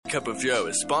Cup of Joe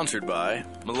is sponsored by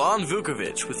Milan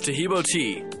Vukovic with Tahibo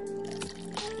Tea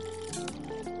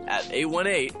at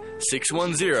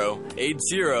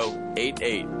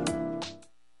 818-610-8088.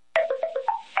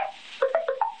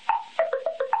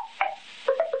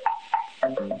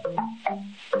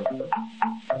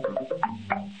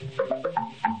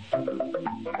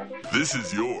 This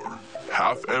is your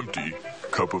half-empty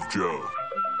Cup of Joe.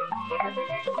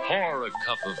 Pour a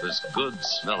cup of this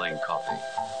good-smelling coffee.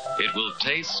 It will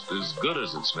taste as good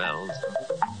as it smells.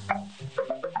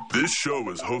 This show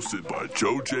is hosted by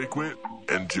Joe Jaquint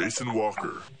and Jason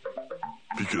Walker.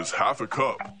 Because half a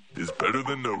cup is better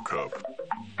than no cup.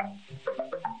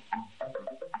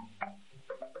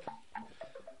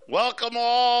 Welcome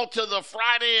all to the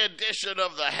Friday edition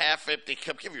of the Half Empty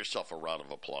Cup. Give yourself a round of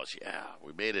applause. Yeah,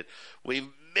 we made it. We've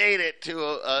made it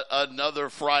to another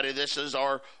Friday. This is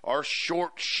our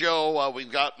short show.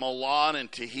 We've got Milan and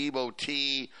Tahibo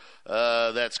Tea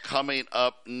that's coming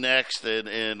up next.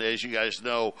 And as you guys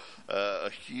know, a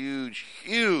huge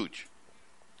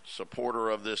supporter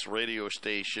of this radio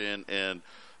station and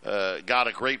got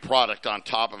a great product on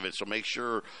top of it, so make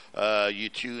sure you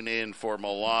tune in for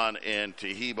Milan and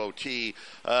Tahibo Tea.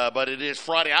 But it is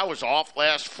Friday. I was off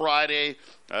last Friday.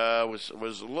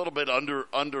 Was a little bit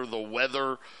under the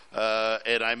weather,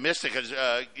 and I missed it because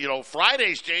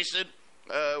Fridays, Jason.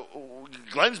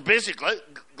 Glenn's busy.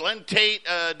 Glenn Tate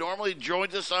normally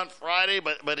joins us on Friday,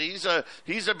 but he's a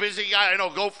busy guy. I know.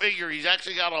 Go figure. He's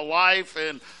actually got a life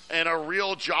and a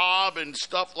real job and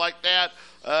stuff like that.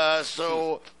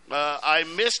 So I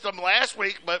missed him last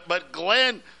week. But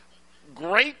Glenn,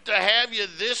 great to have you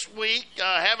this week.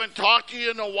 Haven't talked to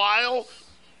you in a while.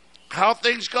 How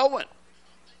things going?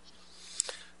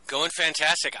 Going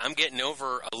fantastic. I'm getting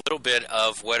over a little bit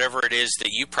of whatever it is that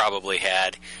you probably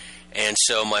had. And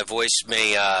so my voice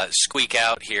may squeak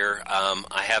out here.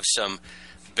 I have some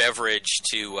beverage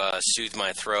to soothe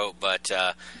my throat, but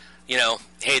hey,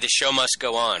 the show must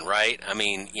go on, right? I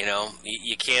mean, you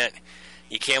can't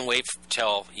wait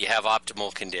till you have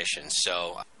optimal conditions.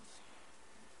 So,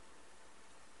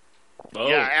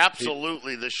 yeah,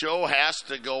 absolutely, the show has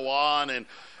to go on, and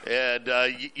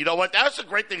you know what? That's a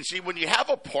great thing. See, when you have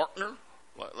a partner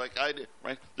like I did,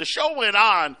 right? The show went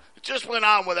on. It just went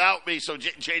on without me, so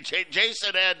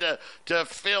Jason had to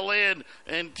fill in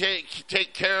and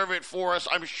take care of it for us.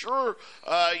 I'm sure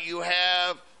you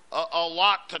have a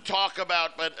lot to talk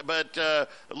about, but it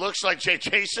looks like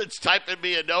Jason's typing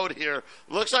me a note here.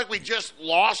 Looks like we just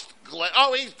lost Glenn.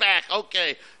 Oh, he's back.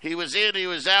 Okay, he was in, he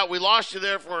was out. We lost you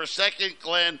there for a second,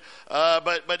 Glenn.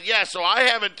 But yeah, so I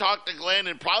haven't talked to Glenn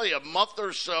in probably a month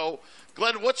or so.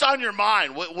 Glenn, what's on your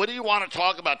mind? What do you want to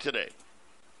talk about today?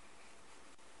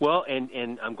 Well,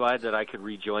 and I'm glad that I could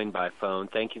rejoin by phone.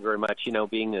 Thank you very much.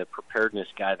 Being the preparedness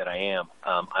guy that I am,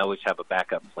 I always have a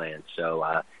backup plan.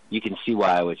 So you can see why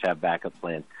I always have backup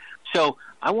plans. So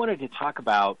I wanted to talk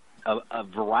about a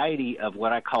variety of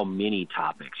what I call mini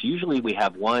topics. Usually we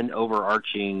have one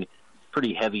overarching,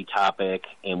 pretty heavy topic,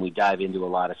 and we dive into a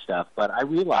lot of stuff. But I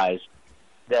realized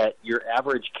that your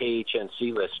average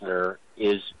KHNC listener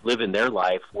is living their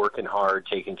life, working hard,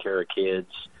 taking care of kids,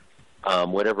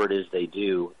 whatever it is they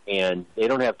do, and they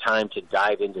don't have time to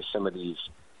dive into some of these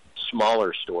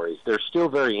smaller stories. They're still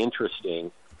very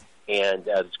interesting, and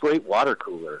it's great water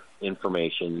cooler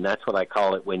information, and that's what I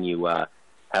call it when you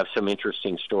have some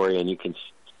interesting story and you can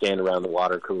stand around the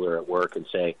water cooler at work and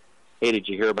say, hey, did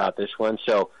you hear about this one?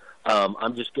 So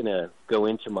I'm just going to go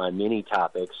into my mini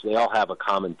topics. They all have a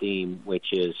common theme,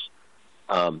 which is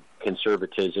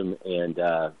conservatism and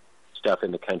stuff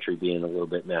in the country being a little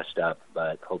bit messed up,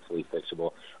 but hopefully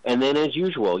fixable. And then, as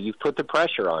usual, you've put the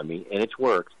pressure on me, and it's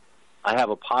worked. I have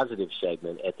a positive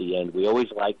segment at the end. We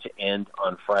always like to end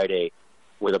on Friday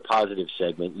with a positive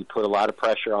segment. You put a lot of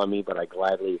pressure on me, but I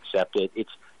gladly accept it.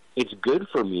 It's good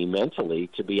for me mentally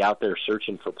to be out there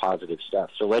searching for positive stuff.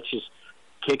 So let's just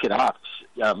kick it off.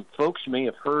 Folks may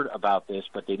have heard about this,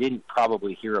 but they didn't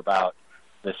probably hear about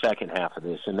the second half of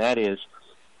this, and that is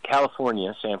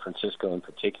California, San Francisco in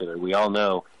particular, we all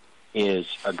know is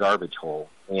a garbage hole.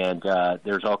 And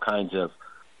there's all kinds of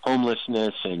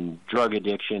homelessness and drug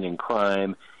addiction and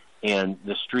crime, and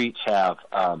the streets have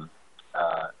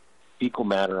fecal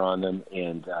matter on them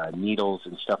and needles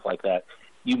and stuff like that.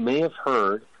 You may have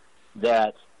heard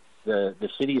that the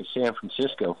city of San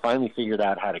Francisco finally figured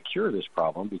out how to cure this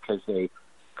problem because they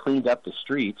cleaned up the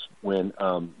streets when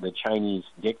the Chinese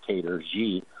dictator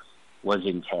Xi was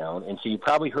in town. And so you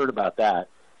probably heard about that.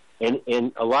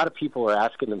 And a lot of people are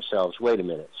asking themselves, wait a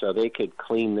minute, so they could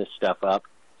clean this stuff up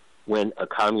when a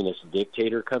communist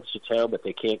dictator comes to town, but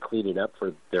they can't clean it up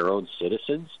for their own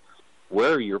citizens?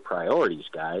 Where are your priorities,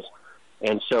 guys?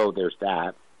 And so there's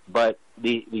that. But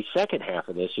the second half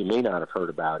of this you may not have heard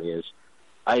about is,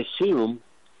 I assume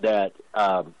that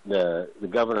the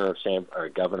governor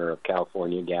of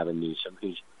California, Gavin Newsom,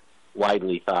 who's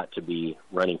widely thought to be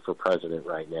running for president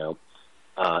right now,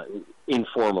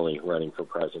 informally running for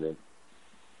president,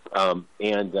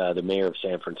 and the mayor of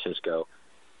San Francisco,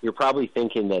 you're probably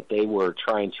thinking that they were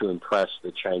trying to impress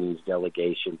the Chinese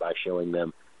delegation by showing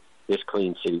them this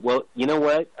clean city. Well, you know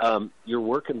what? You're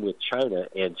working with China,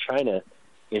 and China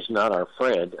is not our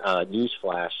friend.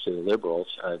 Newsflash to the liberals,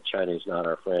 China is not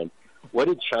our friend. What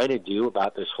did China do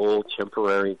about this whole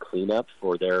temporary cleanup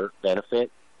for their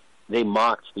benefit? They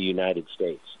mocked the United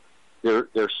States.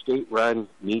 Their state-run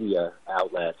media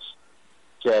outlets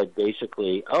said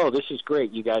basically, oh, this is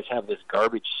great. You guys have this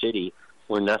garbage city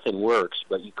where nothing works,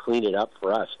 but you clean it up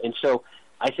for us. And so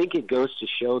I think it goes to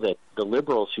show that the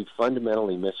liberals who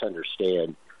fundamentally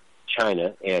misunderstand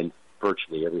China and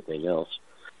virtually everything else,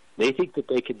 they think that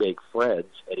they can make friends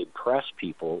and impress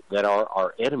people that are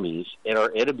our enemies, and our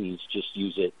enemies just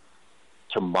use it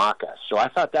to mock us. So I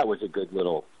thought that was a good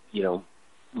little,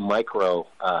 micro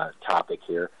topic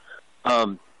here.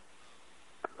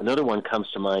 Another one comes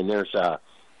to mind. There's a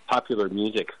popular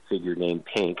music figure named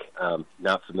Pink.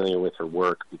 Not familiar with her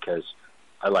work because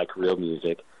I like real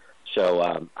music, so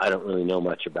I don't really know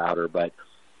much about her, but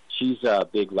she's a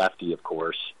big lefty, of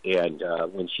course, and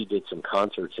when she did some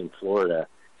concerts in Florida,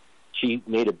 she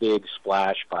made a big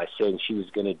splash by saying she was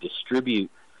going to distribute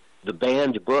the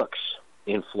banned books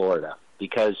in Florida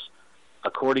because,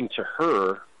 according to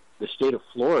her, the state of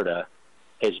Florida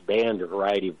has banned a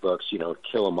variety of books,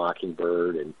 Kill a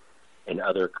Mockingbird and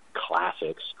other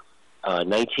classics.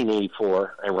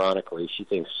 1984, ironically, she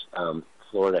thinks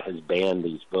Florida has banned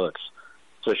these books.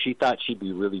 So she thought she'd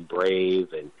be really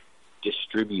brave and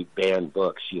distribute banned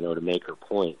books, to make her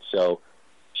point. So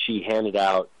she handed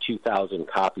out 2,000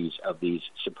 copies of these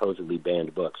supposedly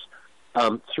banned books.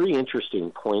 Three interesting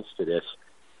points to this.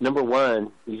 Number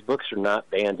one, these books are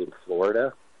not banned in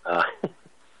Florida.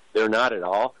 They're not at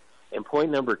all. And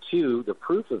point number two, the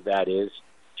proof of that is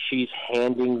she's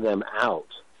handing them out.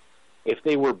 If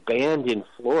they were banned in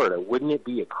Florida, wouldn't it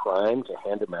be a crime to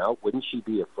hand them out? Wouldn't she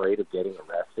be afraid of getting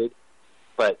arrested?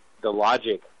 But the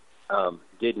logic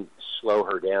didn't slow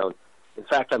her down. In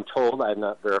fact, I'm told, I have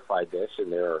not verified this,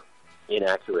 and there are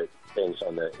inaccurate things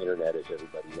on the internet, as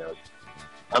everybody knows.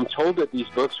 I'm told that these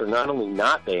books are not only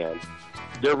not banned,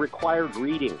 they're required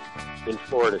reading in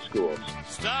Florida schools.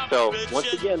 So,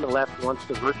 once again, the left wants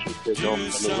to virtue signal,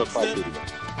 and they look like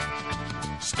idiots.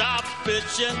 Stop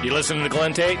bitching. You're listening to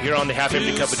Glenn Tate here on the Half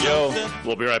Empty Cup of Joe.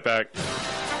 We'll be right back.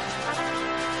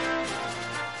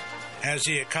 As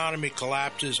the economy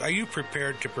collapses, are you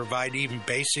prepared to provide even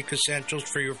basic essentials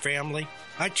for your family?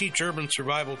 I teach urban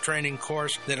survival training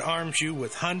course that arms you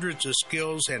with hundreds of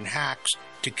skills and hacks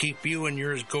to keep you and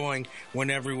yours going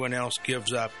when everyone else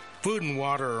gives up. Food and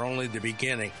water are only the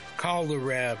beginning. Call the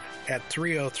Rev at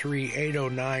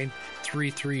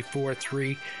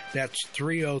 303-809-3343. That's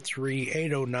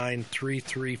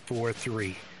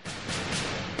 303-809-3343.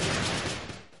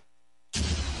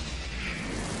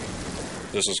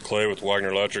 This is Clay with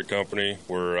Wagner Electric Company.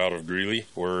 We're out of Greeley.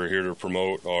 We're here to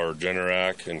promote our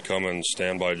Generac and Cummins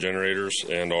standby generators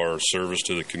and our service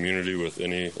to the community with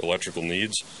any electrical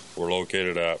needs. We're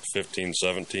located at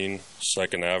 1517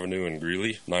 2nd Avenue in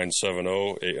Greeley,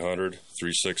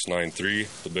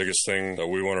 970-800-3693. The biggest thing that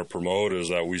we want to promote is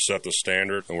that we set the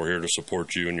standard, and we're here to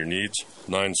support you and your needs.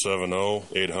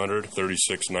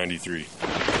 970-800-3693.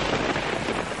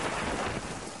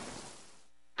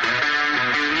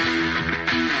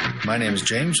 My name is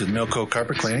James with Milco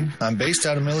Carpet Cleaning. I'm based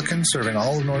out of Milliken, serving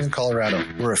all of northern Colorado.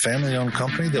 We're a family-owned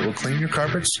company that will clean your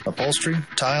carpets, upholstery,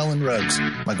 tile, and rugs.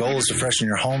 My goal is to freshen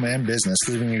your home and business,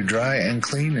 leaving you dry and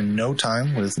clean in no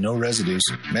time with no residues.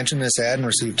 Mention this ad and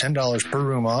receive $10 per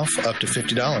room off, up to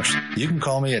 $50. You can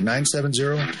call me at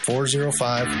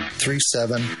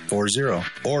 970-405-3740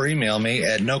 or email me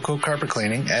at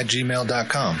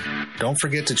nococarpetcleaning@gmail.com. Don't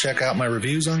forget to check out my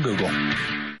reviews on Google.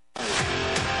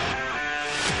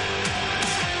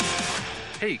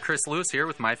 Hey, Chris Lewis here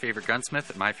with My Favorite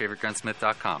Gunsmith at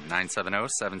myfavoritegunsmith.com,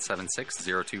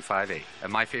 970-776-0258.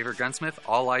 At My Favorite Gunsmith,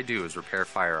 all I do is repair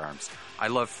firearms. I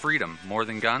love freedom more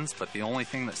than guns, but the only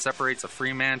thing that separates a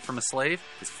free man from a slave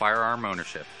is firearm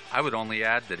ownership. I would only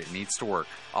add that it needs to work.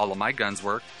 All of my guns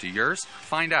work. Do yours?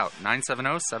 Find out.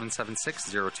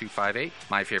 970-776-0258.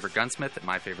 My Favorite Gunsmith at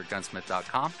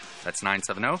myfavoritegunsmith.com. That's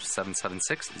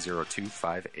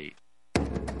 970-776-0258.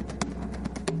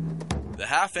 The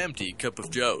Half-Empty Cup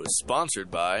of Joe is sponsored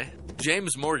by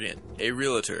James Morgan, a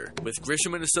realtor with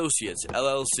Grisham & Associates,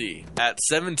 LLC, at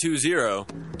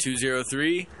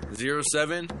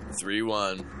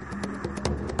 720-203-0731.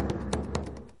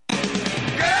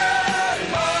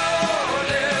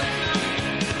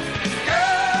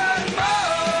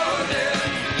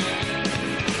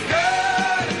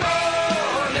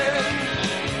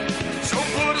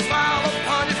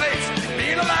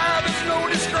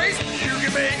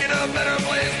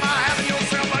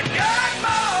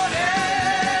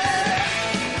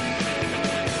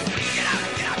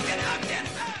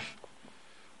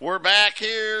 We're back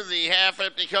here, the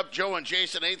Half-Empty Cup, Joe and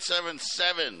Jason,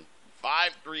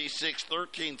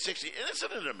 877-536-1360.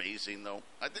 Isn't it amazing, though?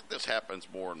 I think this happens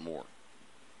more and more,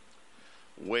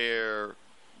 where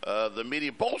the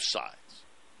media, both sides,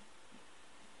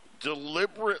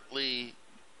 deliberately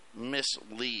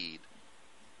mislead.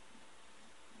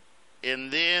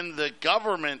 And then the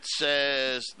government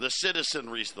says the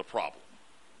citizenry's the problem.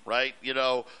 Right,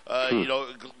 Glenn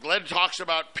talks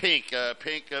about Pink.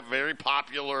 Pink, a very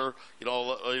popular,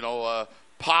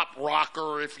 pop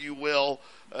rocker, if you will,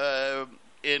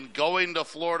 in going to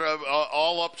Florida,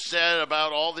 all upset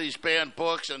about all these banned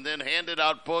books, and then handed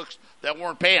out books that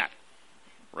weren't banned.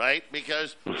 Right,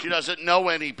 because she doesn't know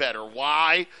any better.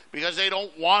 Why? Because they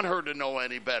don't want her to know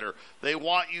any better. They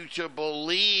want you to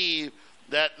believe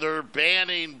that they're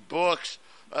banning books.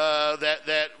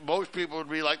 That most people would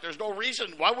be like, there's no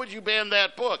reason. Why would you ban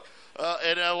that book?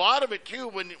 And a lot of it, too,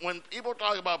 when people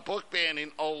talk about book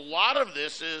banning, a lot of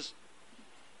this is,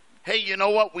 hey, you know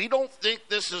what? We don't think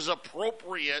this is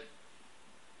appropriate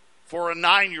for a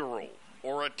 9-year-old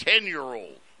or a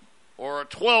 10-year-old or a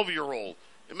 12-year-old.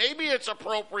 Maybe it's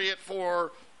appropriate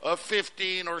for a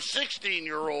 15 or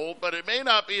 16-year-old, but it may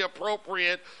not be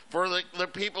appropriate for the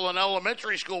people in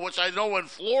elementary school, which I know in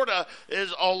Florida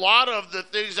is a lot of the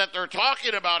things that they're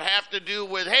talking about have to do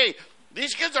with, hey,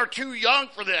 these kids are too young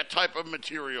for that type of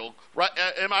material. Right?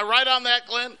 Am I right on that,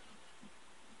 Glenn?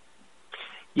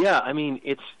 Yeah, I mean,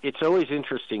 it's always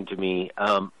interesting to me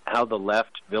how the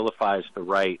left vilifies the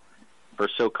right for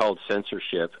so-called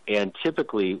censorship, and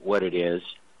typically what it is,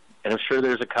 and I'm sure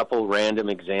there's a couple random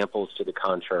examples to the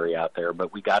contrary out there,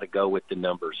 but we got to go with the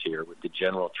numbers here, with the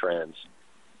general trends.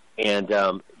 And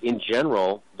in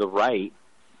general, the right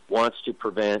wants to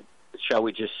prevent, shall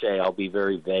we just say, I'll be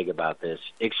very vague about this,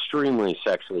 extremely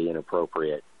sexually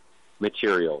inappropriate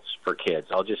materials for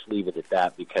kids. I'll just leave it at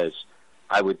that because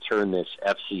I would turn this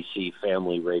FCC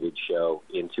family-rated show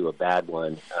into a bad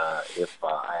one if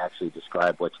I actually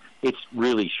describe it's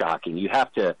really shocking. You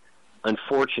have to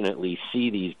unfortunately see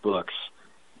these books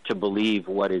to believe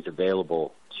what is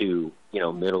available to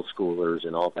middle schoolers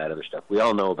and all that other stuff. We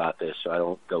all know about this, so I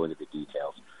don't go into the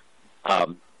details.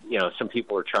 Some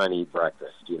people are trying to eat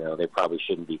breakfast. They probably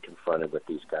shouldn't be confronted with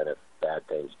these kind of bad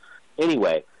things.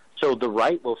 Anyway, so the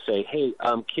right will say, hey,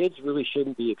 kids really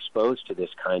shouldn't be exposed to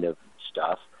this kind of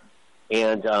stuff.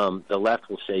 And the left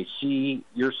will say, see,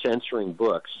 you're censoring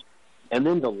books. And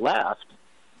then the left,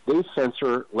 they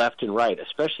censor left and right,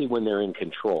 especially when they're in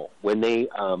control. When they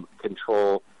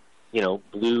control,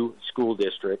 blue school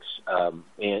districts, and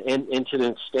to an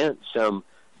extent some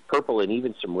purple and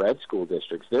even some red school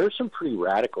districts. There are some pretty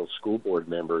radical school board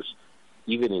members,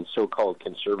 even in so-called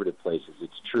conservative places.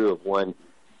 It's true of one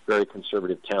very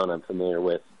conservative town I'm familiar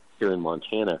with here in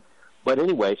Montana. But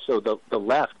anyway, so the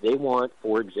left, they want,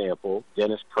 for example,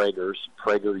 Dennis Prager's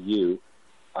PragerU,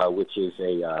 which is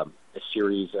a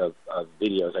series of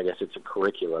videos. I guess it's a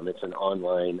curriculum. It's an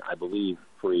online, I believe,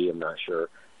 free, I'm not sure,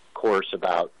 course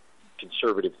about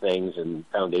conservative things and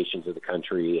foundations of the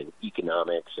country and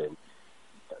economics and,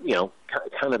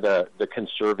 kind of the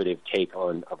conservative take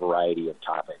on a variety of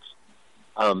topics.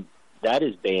 That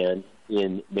is banned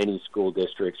in many school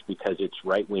districts because it's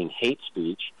right-wing hate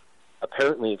speech.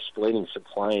 Apparently explaining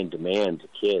supply and demand to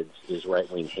kids is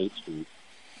right-wing hate speech.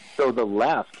 So the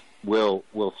left will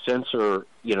censor,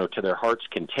 to their heart's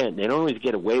content. They don't always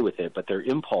get away with it, but their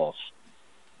impulse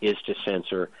is to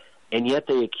censor, and yet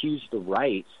they accuse the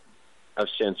right of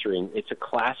censoring. It's a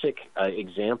classic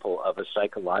example of a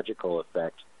psychological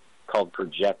effect called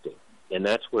projecting, and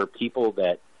that's where people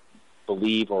that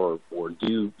believe or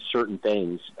do certain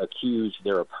things accuse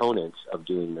their opponents of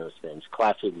doing those things.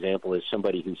 Classic example is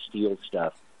somebody who steals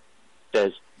stuff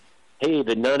says, hey,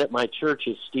 the nun at my church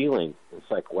is stealing.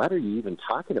 It's like, what are you even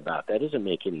talking about? That doesn't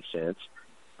make any sense.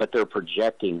 But they're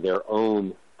projecting their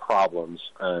own problems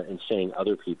and saying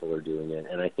other people are doing it.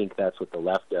 And I think that's what the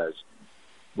left does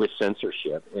with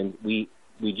censorship. And we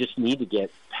just need to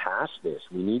get past this.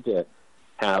 We need to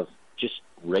have just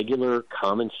regular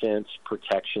common sense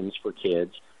protections for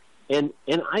kids. And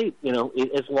I,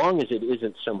 as long as it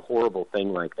isn't some horrible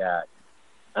thing like that,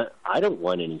 I don't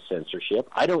want any censorship.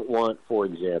 I don't want, for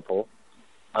example,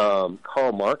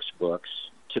 Karl Marx books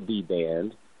to be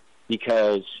banned,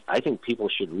 because I think people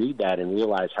should read that and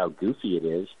realize how goofy it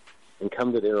is and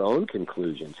come to their own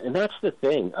conclusions. And that's the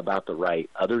thing about the right,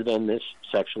 other than this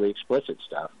sexually explicit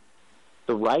stuff.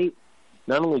 The right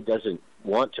not only doesn't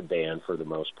want to ban for the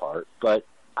most part, but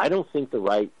I don't think the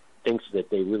right thinks that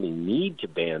they really need to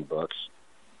ban books,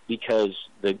 because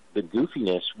the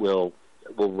goofiness will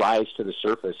rise to the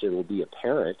surface. It will be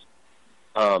apparent.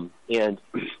 And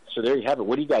so there you have it.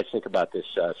 What do you guys think about this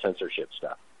censorship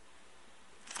stuff?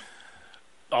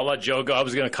 I'll let Joe go. I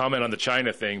was going to comment on the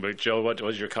China thing, but Joe, what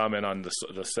was your comment on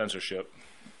the censorship?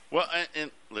 Well, and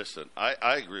listen,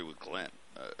 I agree with Glenn.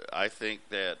 I think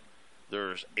that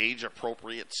there's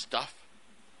age-appropriate stuff,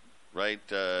 right?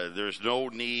 There's no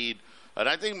need. And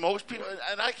I think most people,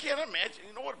 and I can't imagine,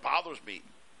 you know what bothers me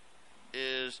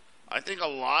is I think a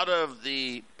lot of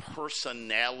the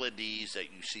personalities that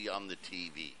you see on the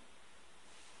TV,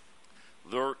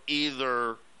 they're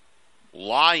either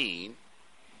lying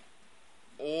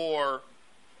or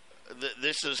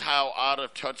this is how out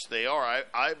of touch they are.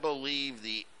 I believe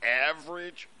the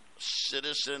average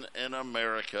citizen in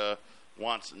America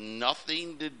wants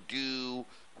nothing to do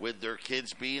with their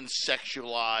kids being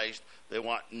sexualized. They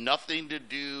want nothing to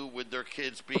do with their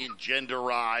kids being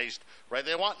genderized, right?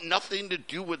 They want nothing to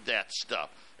do with that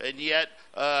stuff. And yet,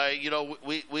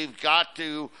 we've got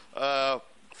to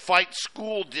fight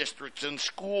school districts and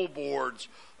school boards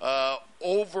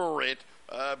over it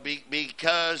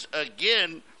because,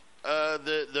 again,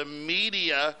 the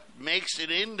media makes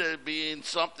it into being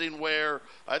something where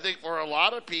I think for a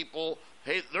lot of people,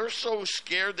 hey, they're so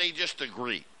scared they just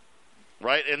agree,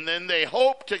 right? And then they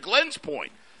hope, to Glenn's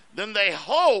point, then they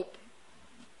hope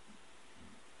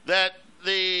that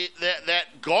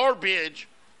that garbage,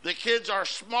 the kids are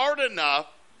smart enough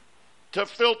to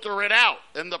filter it out.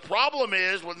 And the problem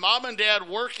is with mom and dad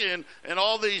working and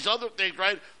all these other things,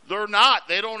 right? They're not.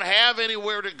 They don't have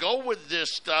anywhere to go with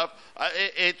this stuff.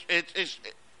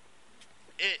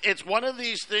 It's one of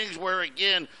these things where,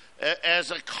 again, as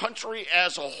a country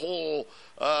as a whole,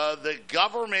 the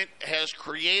government has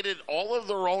created all of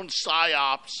their own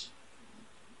psyops,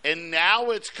 and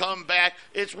now it's come back.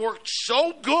 It's worked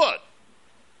so good,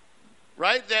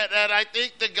 right, that I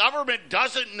think the government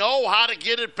doesn't know how to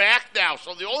get it back now.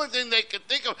 So the only thing they can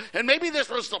think of, and maybe this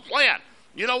was the plan,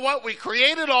 you know what, we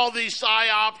created all these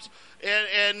psyops,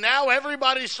 and now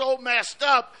everybody's so messed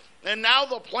up, and now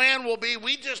the plan will be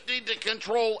we just need to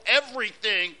control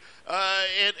everything.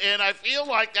 And I feel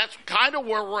like that's kind of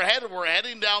where we're headed. We're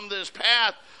heading down this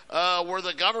path where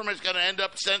the government's going to end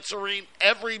up censoring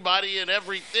everybody and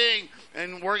everything,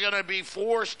 and we're going to be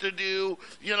forced to do,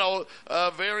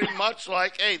 very much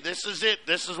like, hey, this is it.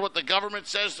 This is what the government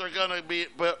says they're going to be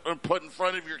put in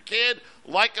front of your kid.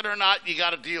 Like it or not, you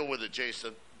got to deal with it,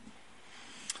 Jason.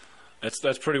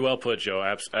 That's pretty well put,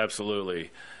 Joe.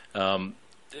 Absolutely.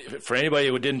 For anybody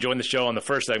who didn't join the show on the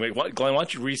first segment, Glenn, why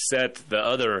don't you reset the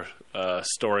other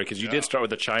story, because you did start with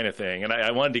the China thing, and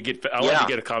I wanted to get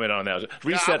a comment on that.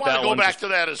 Reset that one. I want to go back to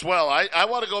that as well. I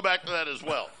want to go back to that as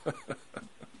well.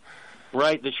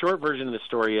 Right. The short version of the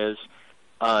story is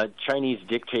Chinese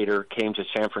dictator came to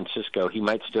San Francisco. He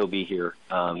might still be here.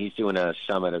 He's doing a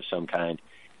summit of some kind.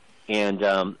 And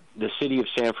the city of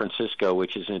San Francisco,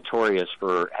 which is notorious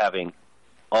for having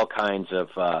all kinds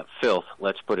of filth,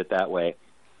 let's put it that way,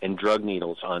 and drug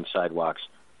needles on sidewalks,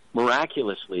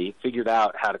 miraculously figured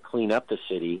out how to clean up the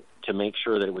city to make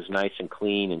sure that it was nice and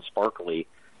clean and sparkly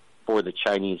for the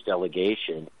Chinese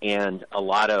delegation. And a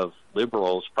lot of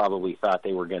liberals probably thought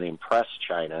they were going to impress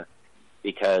China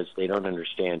because they don't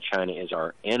understand China is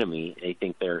our enemy. They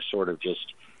think they're sort of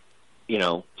just,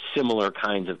 similar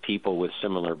kinds of people with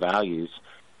similar values.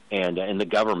 And the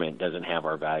government doesn't have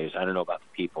our values. I don't know about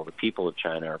the people. The people of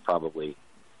China are probably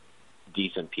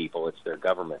decent people. It's their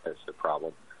government that's the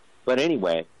problem. But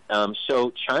anyway,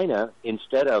 so China,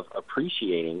 instead of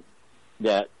appreciating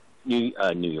that New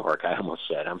York, I almost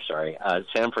said, I'm sorry,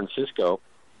 San Francisco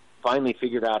finally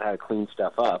figured out how to clean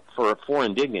stuff up for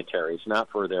foreign dignitaries, not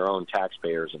for their own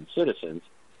taxpayers and citizens.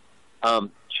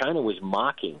 China was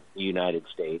mocking the United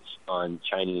States on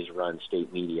Chinese-run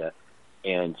state media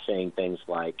and saying things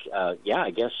like,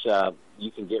 I guess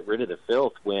you can get rid of the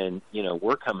filth when,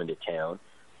 we're coming to town,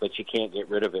 but you can't get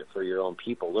rid of it for your own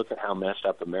people. Look at how messed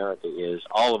up America is.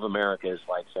 All of America is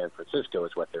like San Francisco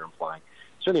is what they're implying.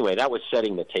 So anyway, that was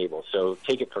setting the table. So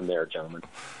take it from there, gentlemen.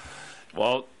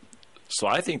 Well, so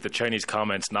I think the Chinese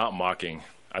comment's not mocking.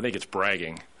 I think it's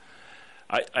bragging.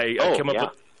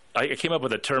 I came up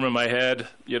with a term in my head,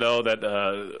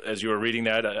 that as you were reading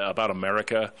that about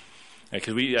America,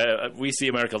 because we see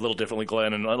America a little differently,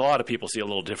 Glenn, and a lot of people see it a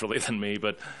little differently than me,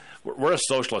 but we're a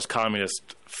socialist,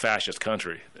 communist, fascist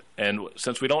country. And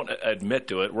since we don't admit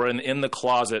to it, we're an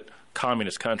in-the-closet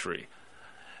communist country.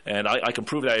 And I can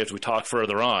prove that as we talk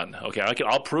further on. Okay,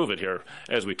 I'll prove it here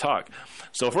as we talk.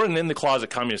 So if we're an in-the-closet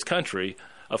communist country,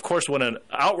 of course, when an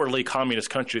outwardly communist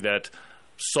country that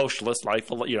socialists,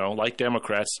 like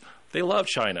Democrats, they love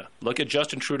China. Look at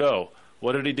Justin Trudeau.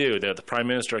 What did he do? The Prime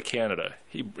Minister of Canada.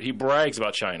 He brags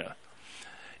about China.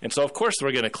 And so, of course,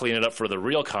 we're going to clean it up for the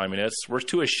real communists. We're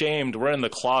too ashamed. We're in the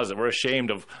closet. We're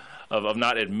ashamed of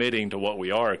not admitting to what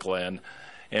we are, Glenn.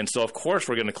 And so, of course,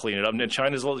 we're going to clean it up. And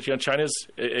China's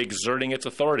exerting its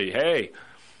authority. Hey,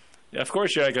 of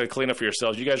course you're not going to clean up for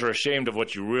yourselves. You guys are ashamed of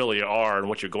what you really are and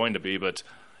what you're going to be, but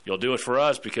you'll do it for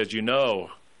us because you know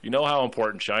how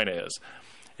important China is.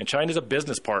 And China's a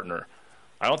business partner.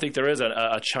 I don't think there is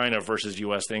a China versus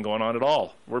U.S. thing going on at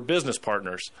all. We're business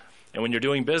partners. And when you're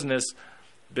doing business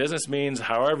means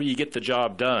however you get the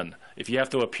job done. If you have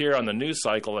to appear on the news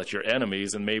cycle as your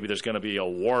enemies and maybe there's going to be a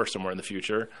war somewhere in the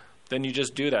future, then you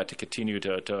just do that to continue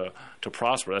to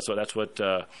prosper. That's what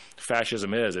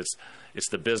fascism is. It's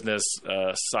the business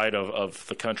side of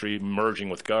the country merging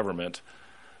with government.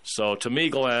 So to me,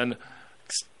 Glenn,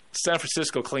 San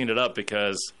Francisco cleaned it up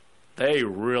because they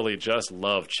really just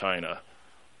love China.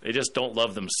 They just don't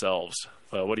love themselves.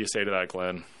 What do you say to that,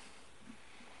 Glenn?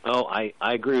 Oh, I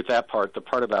agree with that part. The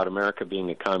part about America being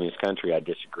a communist country, I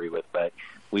disagree with, but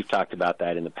we've talked about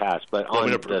that in the past. But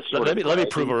on let me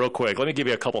prove it real quick. Let me give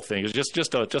you a couple things,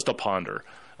 just a ponder.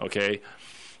 Okay,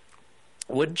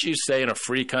 wouldn't you say in a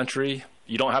free country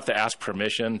you don't have to ask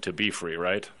permission to be free,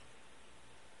 right?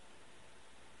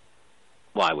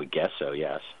 Well, I would guess so.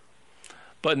 Yes.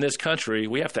 But in this country,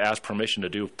 we have to ask permission to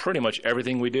do pretty much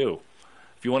everything we do.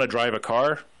 If you want to drive a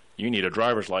car, you need a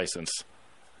driver's license.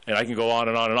 And I can go on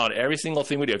and on and on. Every single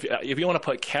thing we do. If you want to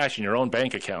put cash in your own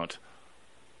bank account,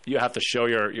 you have to show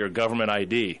your government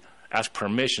ID, ask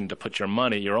permission to put your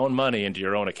own money into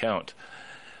your own account.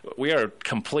 We are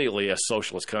completely a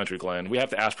socialist country, Glenn. We have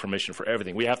to ask permission for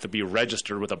everything. We have to be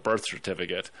registered with a birth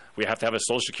certificate. We have to have a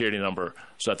Social Security number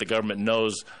so that the government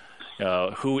knows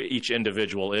who each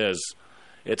individual is.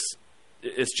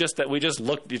 It's just that we just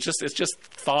look. It's just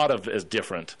thought of as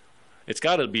different. It's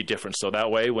got to be different so that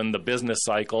way when the business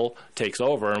cycle takes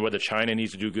over and whether China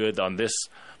needs to do good on this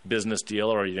business deal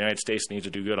or the United States needs to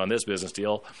do good on this business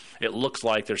deal, it looks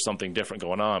like there's something different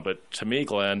going on. But to me,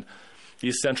 Glenn,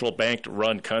 these central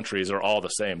bank-run countries are all the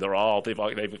same.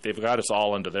 They've got us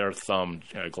all under their thumb,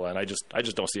 Glenn. I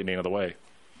just don't see it any other way.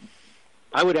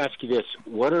 I would ask you this: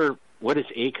 what is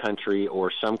a country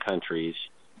or some countries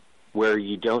where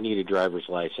you don't need a driver's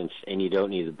license and you don't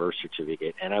need a birth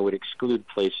certificate? And I would exclude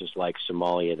places like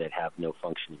Somalia that have no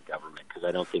functioning government because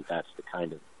I don't think that's the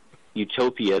kind of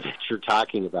utopia that you're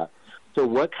talking about. So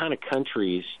what kind of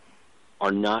countries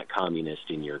are not communist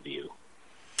in your view?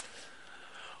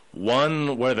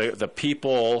 One where the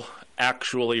people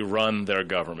actually run their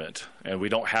government, and we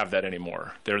don't have that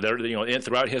anymore.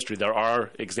 Throughout history, there are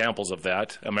examples of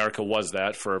that. America was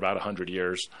that for about 100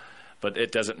 years. But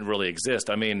it doesn't really exist.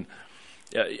 I mean,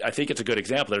 I think it's a good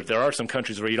example. There are some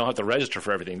countries where you don't have to register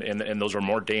for everything, and those are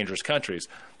more dangerous countries.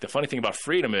 The funny thing about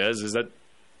freedom is that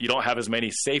you don't have as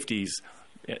many safeties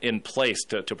in place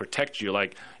to protect you.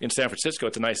 Like in San Francisco,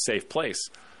 it's a nice, safe place.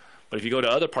 But if you go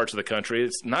to other parts of the country,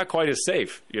 it's not quite as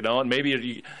safe, and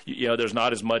maybe there's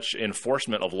not as much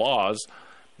enforcement of laws,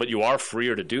 but you are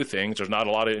freer to do things. There's not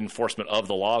a lot of enforcement of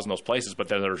the laws in those places, but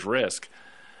then there's risk.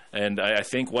 And I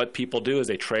think what people do is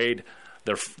they trade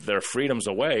their freedoms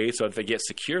away so that they get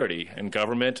security. And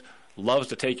government loves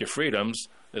to take your freedoms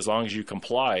as long as you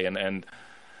comply. And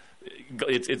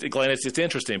Glenn, it's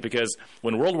interesting because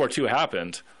when World War II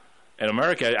happened, and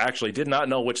America actually did not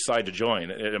know which side to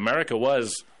join. America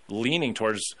was leaning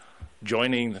towards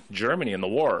joining Germany in the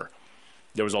war.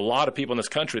 There was a lot of people in this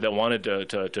country that wanted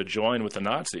to join with the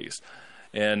Nazis.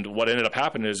 And what ended up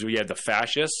happening is we had the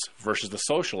fascists versus the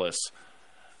socialists.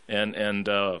 And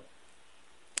the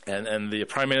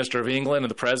Prime Minister of England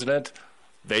and the President,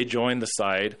 they joined the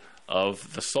side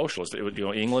of the socialists.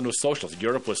 England was socialist.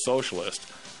 Europe was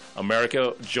socialist.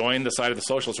 America joined the side of the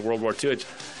socialists in World War II.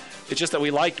 It's just that we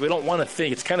don't want to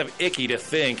think. It's kind of icky to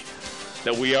think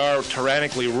that we are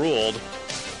tyrannically ruled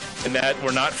and that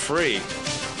we're not free.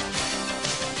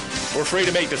 We're free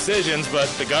to make decisions, but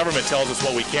the government tells us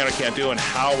what we can or can't do and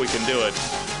how we can do it.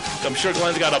 I'm sure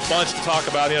Glenn's got a bunch to talk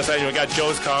about. We got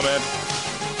Joe's comment.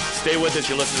 Stay with us.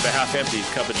 You listen to the Half Empty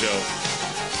Cup of Joe.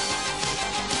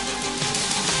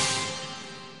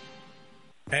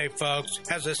 Hey folks,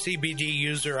 as a CBD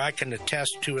user, I can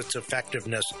attest to its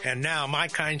effectiveness, and now My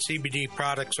Kind CBD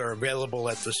products are available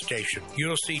at the station.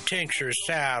 You'll see tinctures,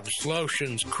 salves,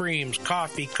 lotions, creams,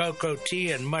 coffee, cocoa,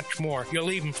 tea, and much more.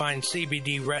 You'll even find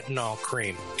CBD retinol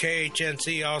cream.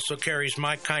 KHNC also carries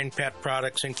My Kind pet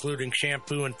products, including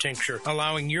shampoo and tincture,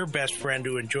 allowing your best friend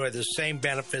to enjoy the same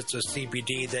benefits of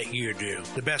CBD that you do.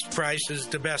 The best prices,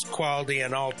 the best quality,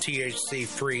 and all THC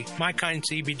free. My Kind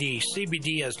CBD.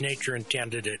 CBD as nature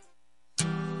intended it.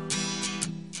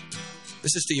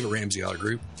 This is Steve at Ramsey Auto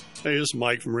Group. Hey, this is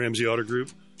Mike from Ramsey Auto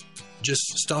Group. Just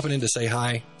stopping in to say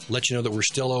hi, let you know that we're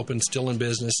still open, still in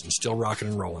business, and still rocking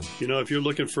and rolling. You know, if you're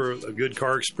looking for a good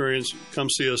car experience,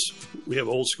 come see us. We have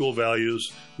old school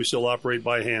values. We still operate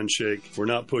by handshake. We're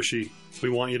not pushy. We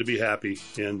want you to be happy,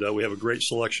 and we have a great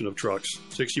selection of trucks.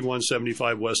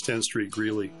 6175 West 10th Street,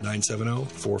 Greeley.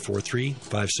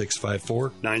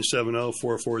 970-443-5654.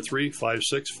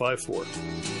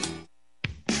 970-443-5654.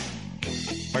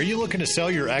 Are you looking to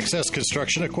sell your access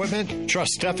construction equipment?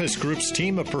 Trust Steffes Group's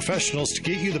team of professionals to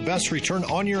get you the best return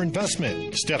on your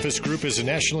investment. Steffes Group is a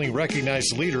nationally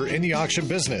recognized leader in the auction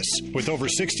business with over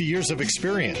 60 years of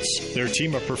experience. Their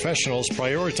team of professionals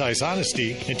prioritize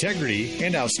honesty, integrity,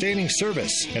 and outstanding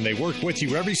service, and they work with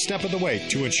you every step of the way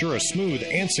to ensure a smooth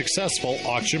and successful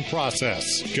auction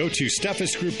process. Go to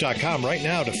SteffesGroup.com right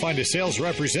now to find a sales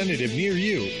representative near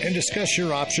you and discuss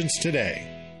your options today.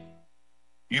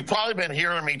 You've probably been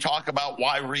hearing me talk about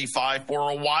YRefi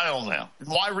for a while now.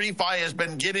 YRefi has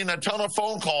been getting a ton of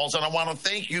phone calls, and I want to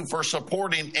thank you for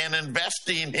supporting and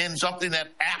investing in something that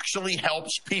actually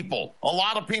helps people. A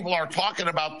lot of people are talking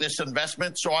about this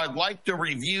investment, so I'd like to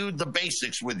review the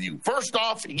basics with you. First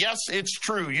off, yes, it's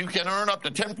true. You can earn up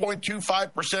to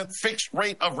 10.25% fixed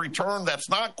rate of return that's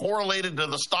not correlated to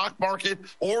the stock market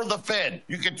or the Fed.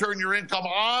 You can turn your income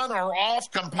on or off,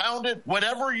 compound it,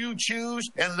 whatever you choose,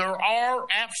 and there are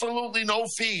absolutely no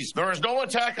fees. There is no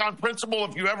attack on principal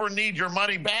if you ever need your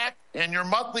money back, and your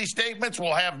monthly statements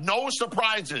will have no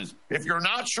surprises. If you're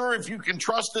not sure if you can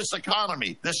trust this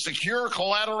economy, this secure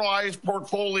collateralized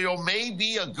portfolio may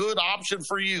be a good option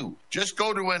for you. Just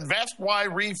go to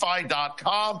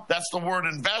investyrefi.com. That's the word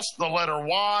invest, the letter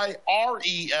Y,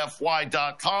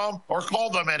 REFY.com, or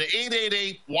call them at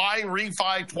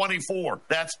 888-YREFI24.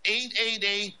 That's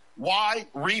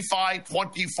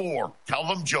 888-YREFI24. Tell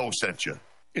them Joe sent you.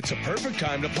 It's a perfect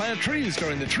time to plant trees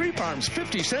during the Tree Farm's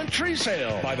 50-cent tree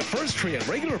sale. Buy the first tree at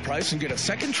regular price and get a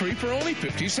second tree for only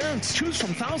 50 cents. Choose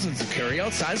from thousands of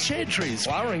carry-out size shade trees,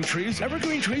 flowering trees,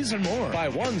 evergreen trees, and more. Buy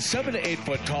one 7 to 8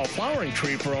 foot tall flowering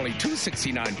tree for only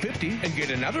 $269.50 and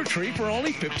get another tree for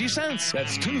only 50 cents.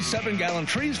 That's 2 7-gallon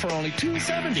trees for only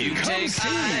 $2.70. You Come take see.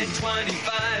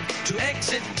 I-25 to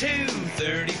exit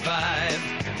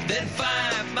 235, then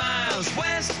 5 miles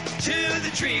west to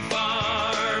the Tree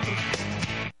Farm.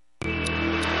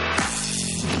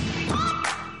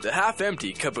 The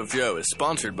Half-Empty Cup of Joe is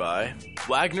sponsored by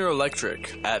Wagner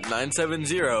Electric at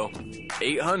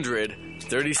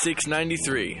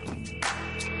 970-800-3693.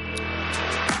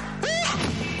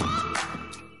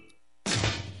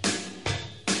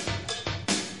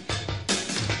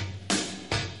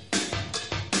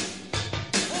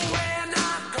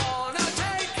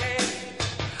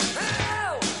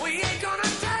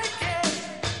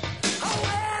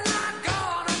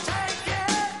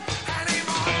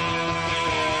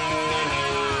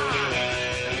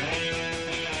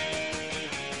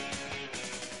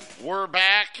 We're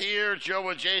back here. Joe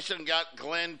and Jason got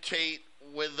Glenn Tate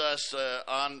with us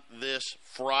on this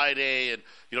Friday. And,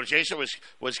 you know, Jason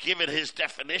was given his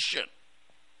definition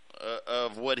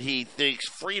of what he thinks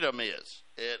freedom is.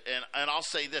 And I'll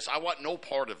say this, I want no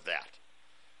part of that.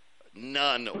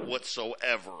 None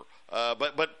whatsoever.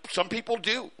 But some people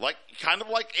do, kind of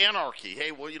like anarchy.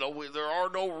 Hey, well, you know, there are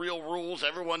no real rules.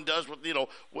 Everyone does what you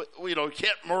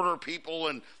can't murder people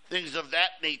and things of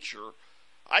that nature.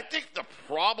 I think the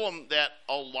problem that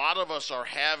a lot of us are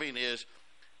having is,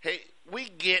 hey, we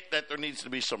get that there needs to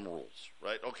be some rules,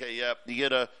 right? Okay, yeah, you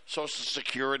get a Social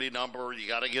Security number, you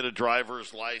got to get a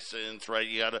driver's license, right?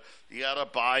 You got to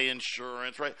buy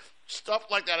insurance, right?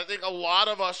 Stuff like that. I think a lot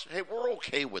of us, hey, we're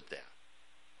okay with that,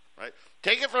 right?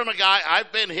 Take it from a guy,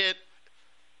 I've been hit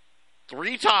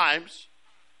 3 times,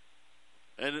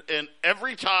 and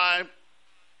every time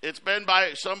it's been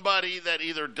by somebody that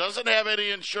either doesn't have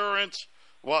any insurance.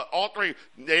 Well, all 3,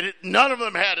 none of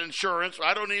them had insurance.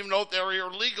 I don't even know if they're here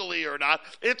legally or not.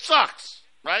 It sucks,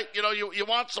 right? You know, you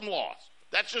want some laws.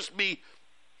 That's just me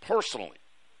personally.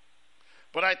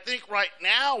 But I think right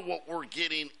now what we're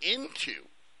getting into,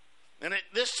 and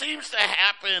this seems to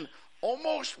happen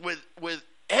almost with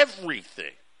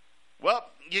everything. Well,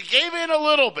 you gave in a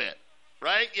little bit.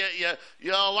 right?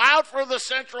 You allowed for the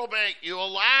central bank. You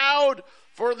allowed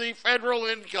for the federal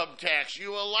income tax.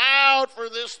 You allowed for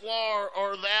this law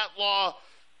or that law.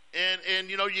 And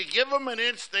you give them an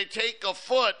inch, they take a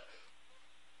foot.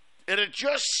 And it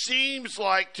just seems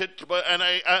like, and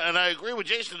I agree with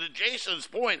Jason, to Jason's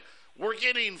point, we're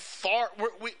getting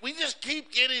we just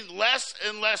keep getting less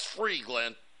and less free,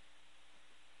 Glenn.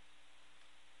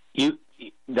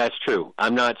 That's true.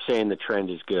 I'm not saying the trend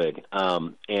is good.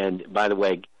 And by the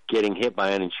way, getting hit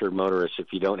by uninsured motorists, if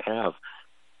you don't have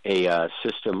a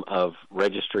system of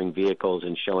registering vehicles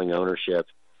and showing ownership,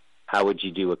 how would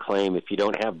you do a claim if you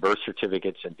don't have birth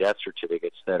certificates and death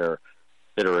certificates that are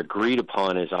agreed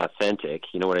upon as authentic?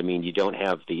 You know what I mean? You don't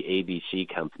have the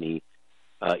ABC company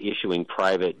issuing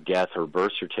private death or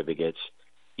birth certificates.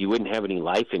 You wouldn't have any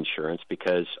life insurance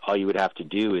because all you would have to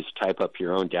do is type up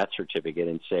your own death certificate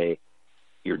and say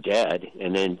you're dead,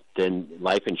 and then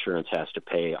life insurance has to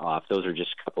pay off. Those are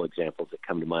just a couple examples that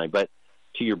come to mind. But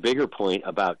to your bigger point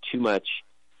about too much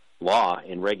law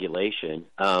and regulation,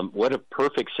 what a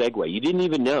perfect segue. You didn't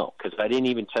even know, because I didn't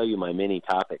even tell you my mini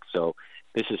topic, so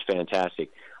this is fantastic.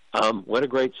 What a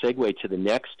great segue to the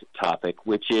next topic,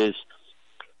 which is,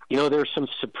 there's some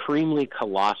supremely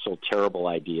colossal, terrible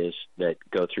ideas that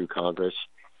go through Congress,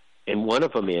 and one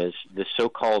of them is the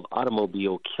so-called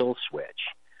automobile kill switch.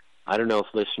 I don't know if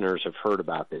listeners have heard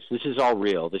about this. This is all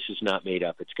real. This is not made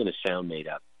up. It's going to sound made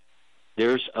up.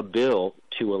 There's a bill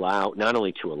to allow, not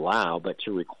only to allow, but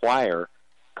to require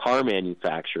car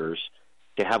manufacturers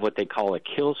to have what they call a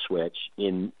kill switch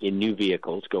in new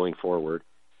vehicles going forward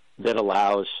that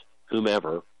allows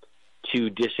whomever to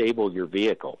disable your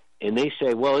vehicle. And they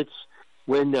say, well, it's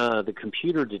when the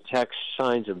computer detects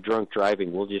signs of drunk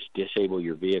driving, we'll just disable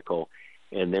your vehicle.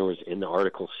 And there was, in the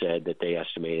article said that they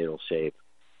estimate it'll save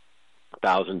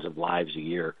thousands of lives a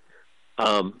year.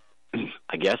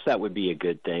 I guess that would be a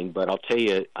good thing, but I'll tell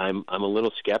you, I'm a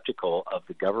little skeptical of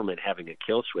the government having a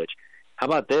kill switch. How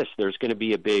about this? There's going to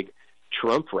be a big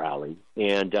Trump rally,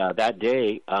 and that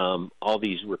day, all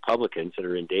these Republicans that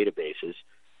are in databases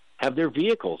have their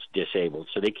vehicles disabled,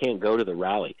 so they can't go to the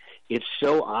rally. It's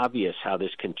so obvious how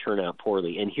this can turn out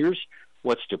poorly. And here's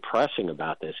what's depressing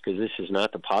about this, because this is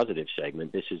not the positive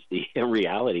segment. This is the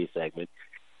reality segment.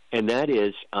 And that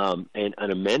is an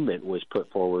amendment was put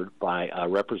forward by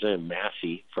Representative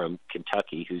Massey from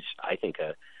Kentucky, who's, I think,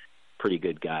 a pretty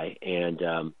good guy.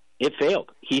 And it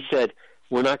failed. He said,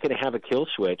 we're not going to have a kill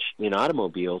switch in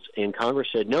automobiles. And Congress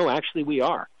said, no, actually we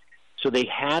are. So they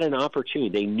had an opportunity.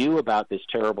 They knew about this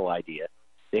terrible idea.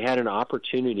 They had an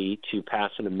opportunity to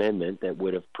pass an amendment that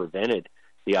would have prevented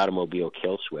the automobile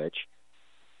kill switch,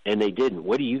 and they didn't.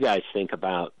 What do you guys think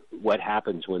about what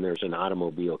happens when there's an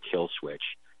automobile kill switch?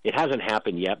 It hasn't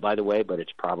happened yet, by the way, but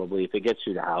it's probably, if it gets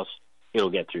through the House, it'll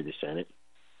get through the Senate.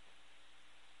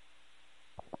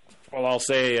 Well, I'll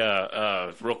say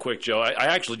real quick, Joe.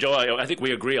 I think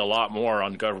we agree a lot more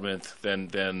on government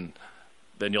than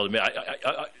you'll admit.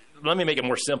 Let me make it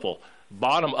more simple.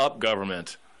 Bottom-up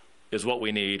government is what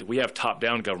we need. We have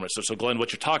top-down government. So, Glenn,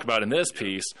 what you're talking about in this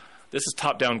piece, this is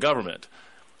top-down government.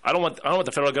 I don't want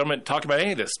the federal government talking about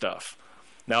any of this stuff.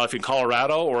 Now, if in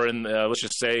Colorado or in, let's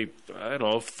just say, I don't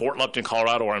know, Fort Lupton,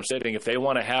 Colorado, where I'm sitting, if they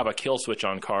want to have a kill switch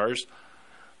on cars,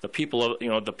 the people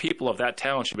of that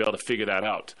town should be able to figure that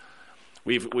out.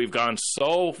 We've gone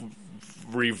so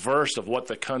reverse of what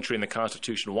the country and the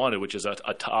Constitution wanted, which is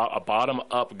a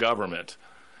bottom-up government.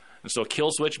 And so, kill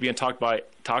switch being talked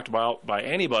about by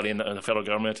anybody in the federal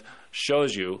government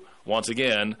shows you, once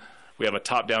again, we have a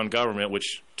top-down government,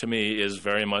 which to me is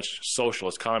very much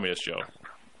socialist, communist, Joe.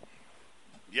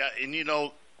 Yeah,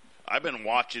 and I've been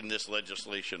watching this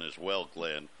legislation as well,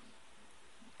 Glenn.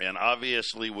 And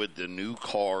obviously, with the new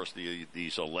cars,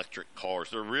 these electric cars,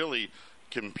 they're really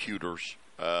computers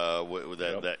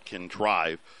that can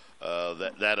drive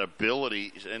that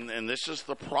ability. And this is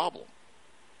the problem.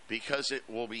 Because it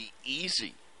will be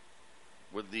easy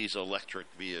with these electric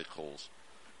vehicles,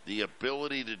 the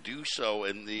ability to do so,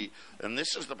 and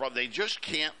this is the problem. They just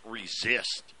can't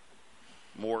resist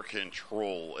more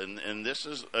control, and this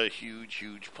is a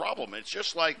huge problem. It's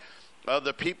just like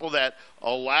the people that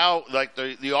allow, like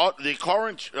the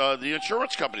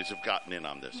insurance companies have gotten in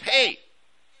on this. Hey,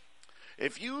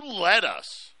 if you let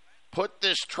us put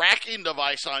this tracking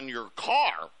device on your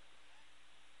car,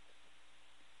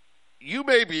 you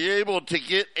may be able to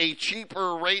get a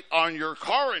cheaper rate on your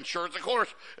car insurance. Of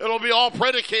course, it'll be all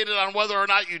predicated on whether or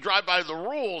not you drive by the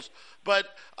rules, but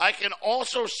I can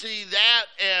also see that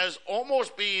as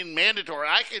almost being mandatory.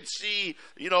 I could see,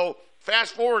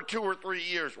 fast forward 2 or 3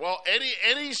 years. Well,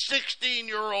 any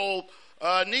 16-year-old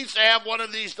needs to have one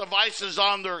of these devices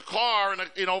on their car. And,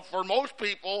 for most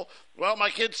people, well, my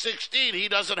kid's 16. He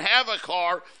doesn't have a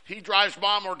car. He drives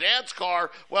mom or dad's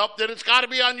car. Well, then it's got to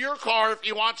be on your car if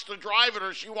he wants to drive it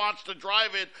or she wants to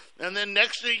drive it. And then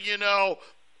next thing you know,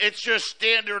 it's just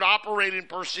standard operating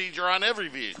procedure on every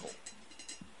vehicle.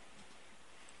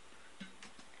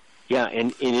 Yeah,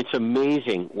 and it's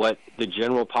amazing what the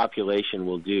general population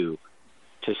will do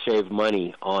to save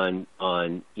money on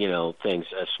things,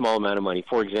 a small amount of money.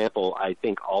 For example, I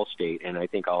think Allstate, and I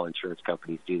think all insurance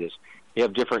companies do this, they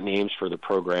have different names for the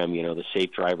program, the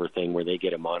safe driver thing where they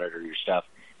get to monitor your stuff.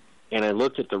 And I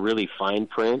looked at the really fine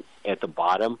print at the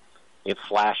bottom. It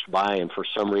flashed by, and for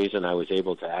some reason I was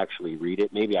able to actually read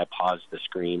it. Maybe I paused the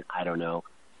screen. I don't know.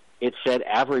 It said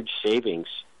average savings,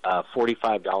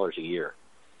 $45 a year.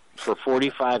 For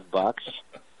 $45,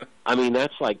 I mean,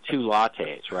 that's like 2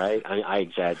 lattes, right? I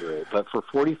exaggerate. But for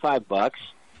 $45,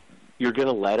 you're going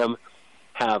to let them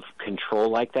have control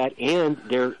like that, and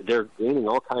they're gaining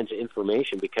all kinds of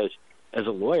information because as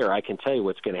a lawyer, I can tell you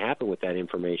what's going to happen with that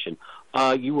information.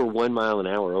 You were 1 mile an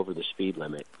hour over the speed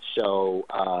limit. So,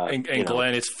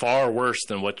 Glenn, it's far worse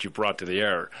than what you brought to the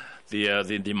air.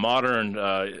 The modern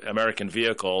American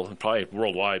vehicle, probably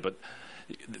worldwide, but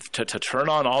to turn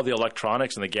on all the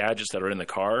electronics and the gadgets that are in the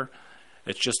car,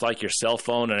 it's just like your cell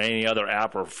phone and any other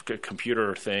app or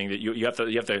computer thing that you have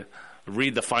to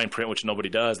read the fine print, which nobody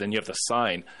does, then you have to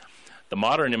sign. The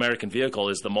modern American vehicle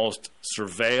is the most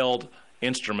surveilled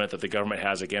instrument that the government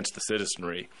has against the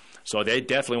citizenry. So they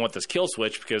definitely want this kill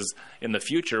switch because in the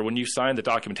future, when you sign the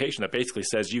documentation that basically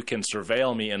says you can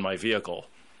surveil me in my vehicle,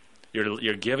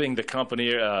 you're giving the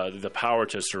company the power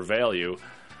to surveil you.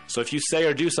 So if you say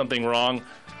or do something wrong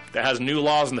that has new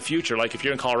laws in the future, like if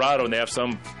you're in Colorado and they have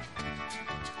some,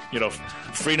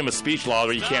 freedom of speech law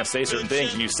where you can't say certain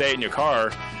things and you say it in your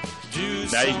car,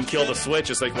 now you can kill the switch.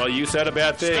 It's like, well, you said a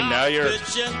bad thing. Now you're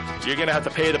going to have to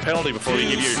pay the penalty before we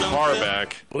give you your car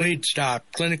back. Bleed Stop,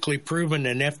 clinically proven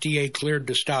and FDA cleared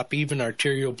to stop even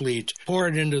arterial bleeds. Pour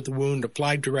it into the wound,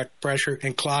 apply direct pressure,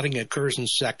 and clotting occurs in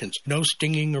seconds. No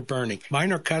stinging or burning.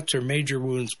 Minor cuts or major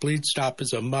wounds, Bleed Stop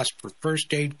is a must for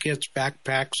first aid kits,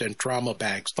 backpacks, and trauma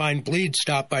bags. Find Bleed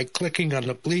Stop by clicking on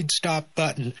the Bleed Stop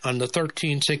button on the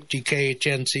 1360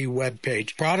 KHNC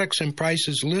webpage. Products and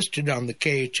prices listed on the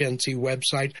KHNC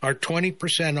website are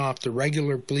 20% off the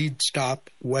regular Bleed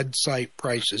Stop website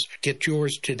prices. Get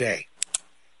yours today.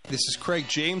 This is Craig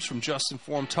James from Just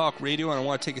Informed Talk Radio, and I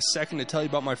want to take a second to tell you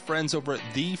about my friends over at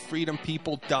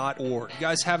thefreedompeople.org. If you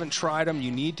guys haven't tried them, you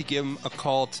need to give them a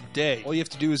call today. All you have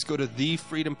to do is go to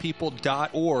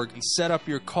thefreedompeople.org and set up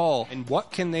your call. And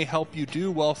what can they help you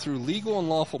do? Well, through legal and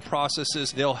lawful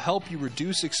processes, they'll help you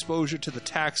reduce exposure to the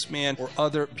tax man or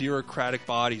other bureaucratic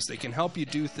bodies. They can help you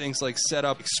do things like set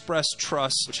up express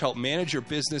trusts, which help manage your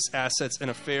business assets and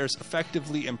affairs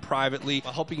effectively and privately,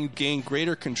 while helping you gain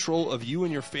greater control of you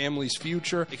and your family's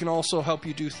future. It can also help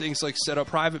you do things like set up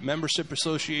private membership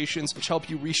associations, which help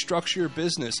you restructure your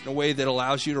business in a way that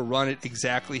allows you to run it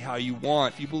exactly how you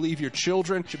want. If you believe your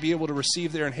children should be able to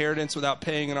receive their inheritance without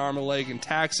paying an arm and a leg in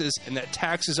taxes, and that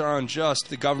taxes are unjust,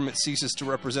 the government ceases to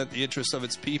represent the interests of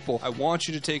its people, I want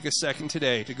you to take a second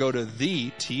today to go to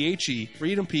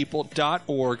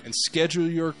freedompeople.org and schedule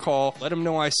your call. Let them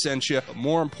know I sent you, but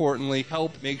more importantly,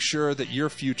 help make sure that your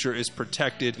future is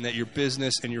protected and that your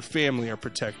business and your family are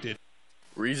protected.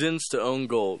 Reasons to own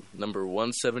gold, number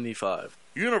 175.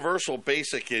 Universal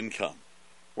basic income,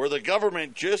 where the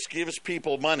government just gives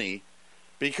people money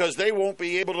because they won't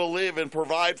be able to live and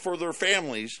provide for their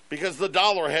families because the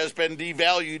dollar has been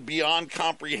devalued beyond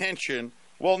comprehension,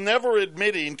 while never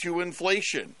admitting to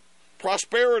inflation.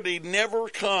 Prosperity never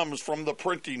comes from the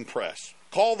printing press.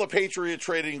 Call the Patriot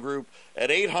Trading Group at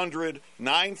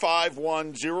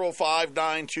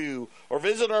 800-951-0592 or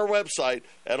visit our website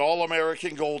at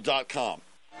allamericangold.com.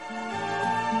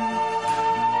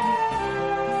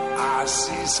 I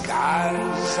see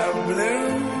skies of blue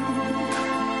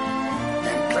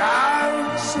and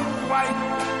clouds of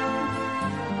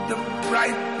white, the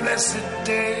bright blessed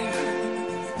day,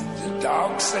 the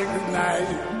dark sacred night,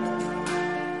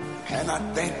 and I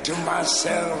think to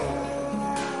myself,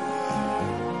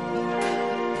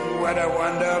 what a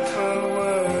wonderful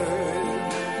world.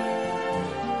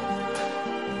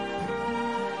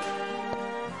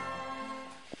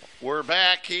 We're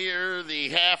back here, the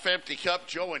half-empty cup.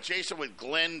 Joe and Jason with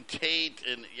Glenn Tate.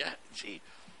 And, yeah, see,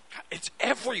 it's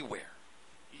everywhere.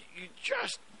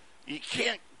 You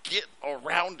can't get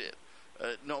around it.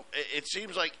 No, it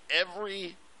seems like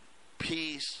every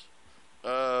piece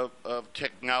of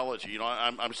technology,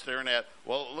 I'm staring at,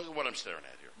 well, look at what I'm staring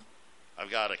at here. I've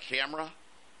got a camera,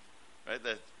 right,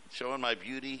 that's showing my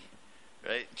beauty.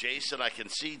 Right, Jason, I can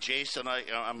see Jason.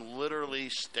 I'm literally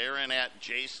staring at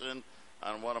Jason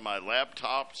on one of my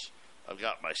laptops. I've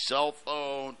got my cell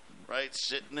phone, right,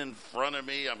 sitting in front of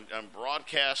me. I'm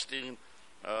broadcasting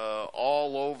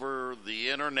all over the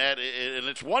internet, and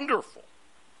it's wonderful.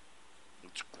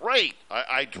 It's great.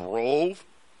 I drove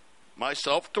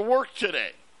myself to work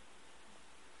today.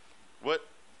 What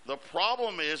the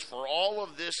problem is, for all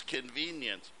of this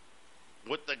convenience,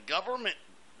 what the government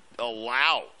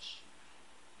allows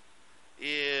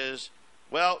is,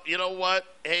 well, you know what?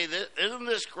 Hey, isn't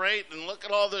this great? And look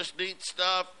at all this neat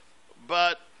stuff.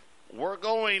 But we're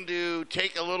going to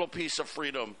take a little piece of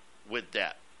freedom with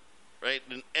that, right?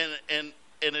 And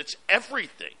it's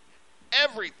everything.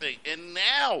 And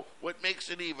now what makes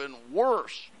it even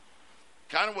worse,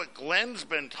 kind of what Glenn's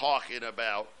been talking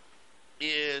about,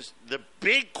 is the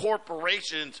big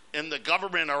corporations and the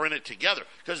government are in it together.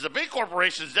 Because the big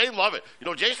corporations, they love it. You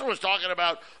know, Jason was talking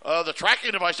about the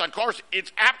tracking device on cars.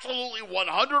 It's absolutely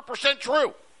 100%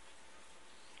 true.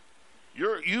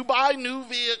 You buy new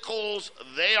vehicles,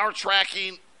 they are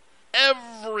tracking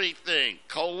everything,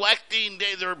 collecting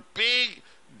data. They're big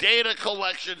data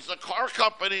collections. The car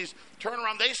companies turn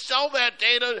around, they sell that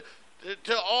data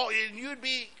to all, and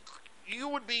you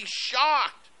would be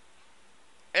shocked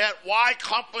at why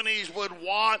companies would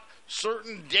want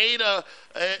certain data,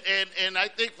 and I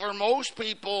think for most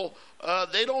people,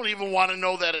 they don't even want to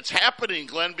know that it's happening,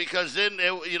 Glenn, because then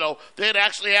they'd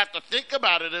actually have to think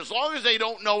about it. As long as they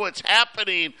don't know it's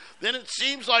happening, then it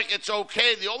seems like it's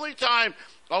okay. The only time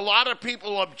a lot of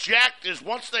people object is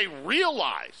once they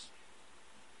realize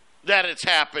that it's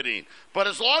happening. But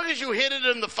as long as you hit it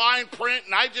in the fine print,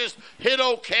 and I just hit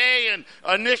OK and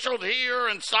initialed here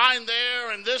and signed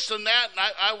there and this and that, and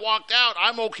I walked out,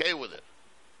 I'm okay with it.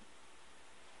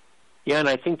 Yeah, and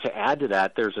I think to add to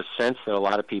that, there's a sense that a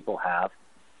lot of people have,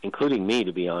 including me,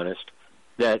 to be honest,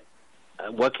 that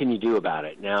what can you do about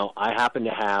it? Now, I happen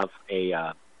to have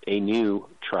a new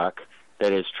truck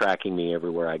that is tracking me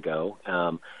everywhere I go,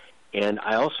 and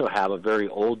I also have a very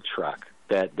old truck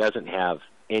that doesn't have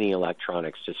any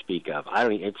electronics to speak of.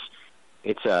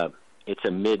 It's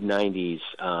a mid '90s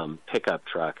pickup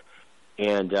truck,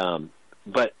 and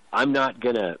but I'm not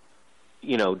gonna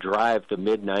drive the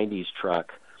mid '90s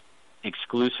truck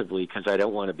exclusively because I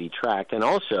don't want to be tracked. And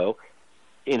also,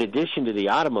 in addition to the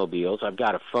automobiles, I've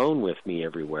got a phone with me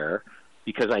everywhere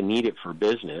because I need it for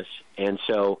business, and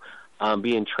so I'm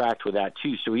being tracked with that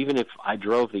too. So even if I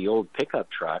drove the old pickup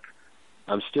truck,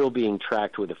 I'm still being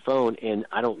tracked with a phone, and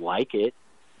I don't like it.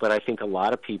 But I think a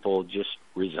lot of people just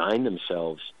resign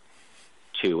themselves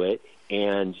to it,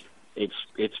 and it's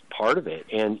part of it.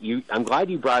 And I'm glad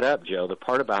you brought up, Joe, the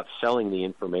part about selling the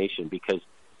information, because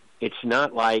it's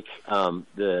not like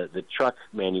the truck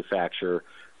manufacturer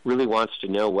really wants to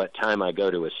know what time I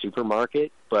go to a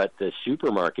supermarket, but the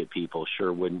supermarket people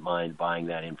sure wouldn't mind buying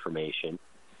that information.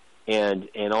 And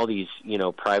all these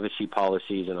privacy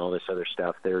policies and all this other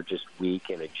stuff, they're just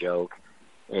weak and a joke.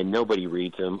 And nobody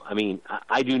reads them. I mean,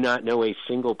 I do not know a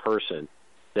single person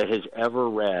that has ever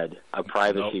read a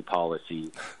privacy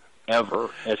policy, ever,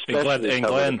 especially and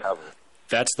Glenn,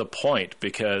 that's the point,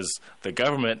 because the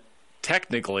government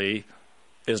technically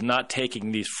is not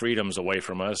taking these freedoms away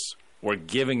from us. We're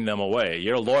giving them away.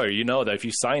 You're a lawyer. You know that if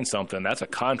you sign something, that's a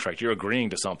contract. You're agreeing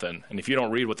to something. And if you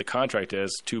don't read what the contract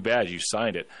is, too bad, you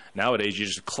signed it. Nowadays, you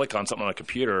just click on something on a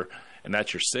computer, and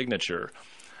that's your signature.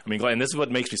 I mean, Glenn, this is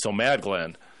what makes me so mad,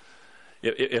 Glenn.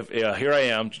 If here I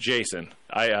am, Jason,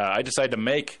 I decide to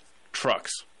make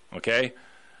trucks, okay?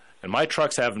 And my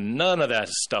trucks have none of that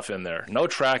stuff in there. No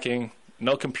tracking,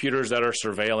 no computers that are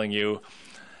surveilling you.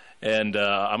 And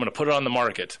I'm going to put it on the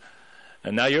market.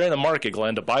 And now you're in the market,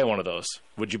 Glenn, to buy one of those.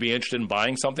 Would you be interested in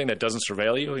buying something that doesn't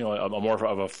surveil you? A more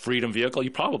of a freedom vehicle?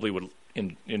 You probably would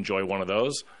enjoy one of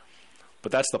those.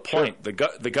 But that's the point. Sure.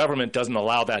 The government doesn't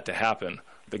allow that to happen.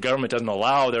 The government doesn't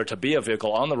allow there to be a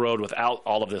vehicle on the road without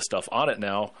all of this stuff on it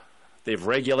now. They've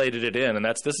regulated it in, and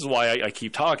this is why I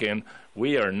keep talking.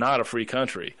 We are not a free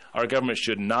country. Our government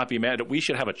should not be mad. We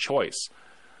should have a choice.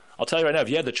 I'll tell you right now, if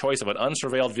you had the choice of an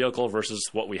unsurveilled vehicle versus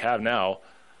what we have now,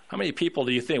 how many people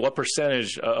do you think, what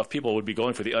percentage of people would be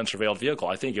going for the unsurveilled vehicle?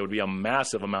 I think it would be a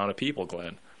massive amount of people,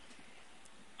 Glenn.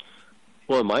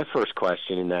 Well, my first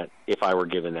question in that, if I were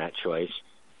given that choice,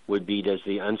 would be, does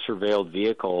the unsurveilled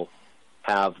vehicle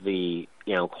have the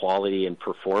quality and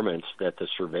performance that the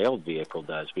surveilled vehicle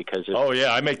does? Because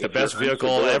I make the best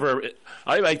vehicle ever.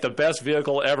 I make the best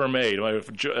vehicle ever made.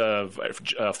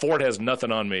 Ford has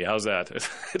nothing on me. How's that?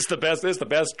 It's the best. It's the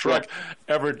best truck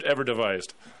ever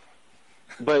devised.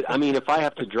 But I mean, if I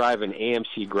have to drive an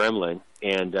AMC Gremlin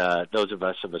And those of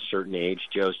us of a certain age,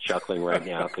 Joe's chuckling right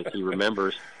now because he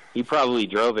remembers he probably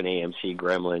drove an AMC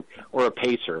Gremlin or a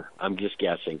Pacer, I'm just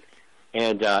guessing.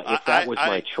 And if that was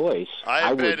my choice,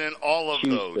 I would been in all of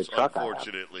choose those, the truck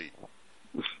unfortunately.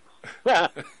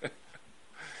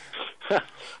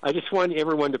 I just want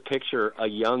everyone to picture a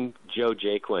young Joe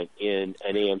Jaquint in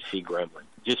an AMC Gremlin.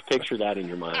 Just picture that in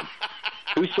your mind.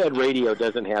 Who said radio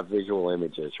doesn't have visual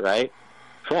images, right?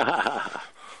 But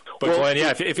Glenn,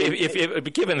 yeah,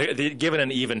 if given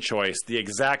an even choice, the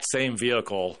exact same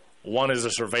vehicle, one is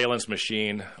a surveillance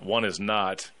machine, one is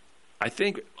not. I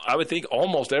would think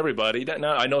almost everybody.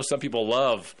 Now, I know some people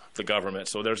love the government,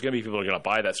 so there's going to be people who are going to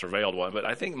buy that surveilled one. But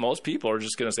I think most people are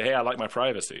just going to say, "Hey, I like my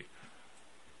privacy."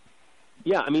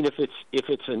 Yeah, I mean, if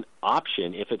it's an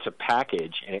option, if it's a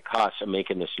package, and it costs, I'm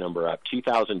making this number up,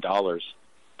 $2,000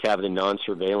 to have the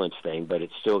non-surveillance thing, but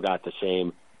it's still got the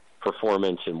same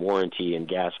performance and warranty and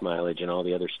gas mileage and all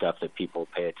the other stuff that people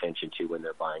pay attention to when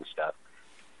they're buying stuff.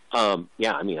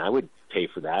 Yeah, I mean, I would pay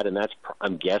for that, and that's,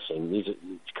 I'm guessing,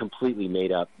 it's completely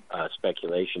made up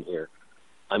speculation here.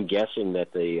 I'm guessing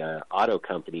that the auto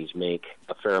companies make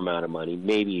a fair amount of money,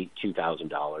 maybe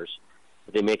 $2,000.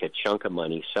 They make a chunk of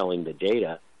money selling the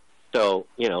data. So,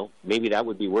 maybe that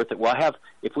would be worth it. Well,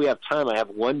 if we have time, I have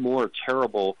one more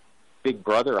terrible Big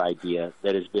Brother idea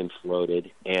that has been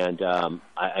floated, and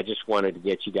I just wanted to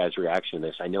get you guys' reaction to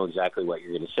this. I know exactly what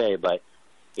you're going to say, but,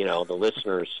 the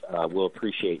listeners will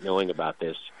appreciate knowing about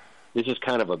this. This is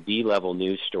kind of a B-level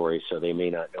news story, so they may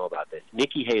not know about this.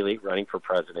 Nikki Haley running for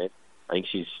president. I think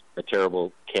she's a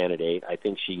terrible candidate. I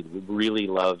think she really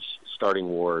loves starting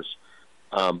wars.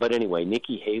 But anyway,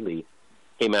 Nikki Haley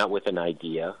came out with an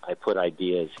idea. I put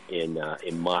ideas in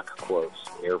mock quotes,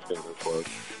 air finger quotes,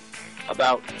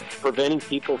 about preventing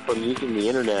people from using the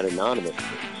internet anonymously.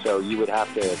 So you would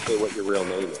have to say what your real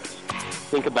name is.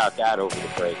 Think about that over the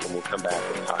break, and we'll come back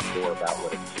and talk more about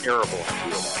what a terrible idea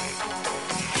that is.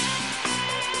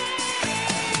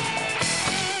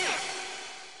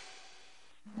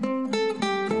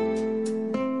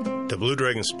 The Blue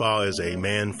Dragon Spa is a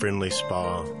man-friendly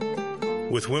spa,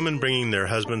 with women bringing their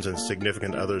husbands and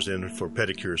significant others in for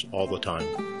pedicures all the time.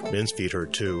 Men's feet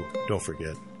hurt too, don't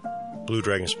forget. Blue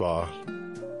Dragon Spa,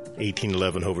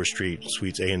 1811 Hover Street,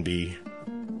 Suites A and B,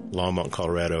 Longmont,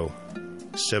 Colorado,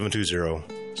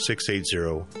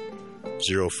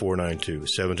 720-680-0492,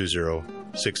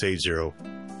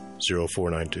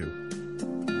 720-680-0492.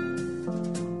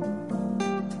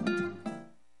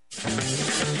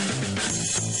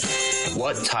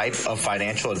 What type of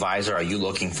financial advisor are you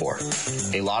looking for?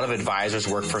 A lot of advisors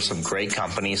work for some great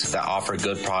companies that offer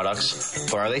good products,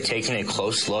 but are they taking a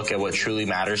close look at what truly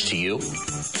matters to you?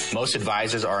 Most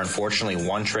advisors are unfortunately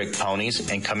one-trick ponies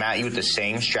and come at you with the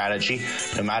same strategy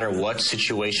no matter what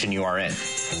situation you are in.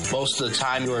 Most of the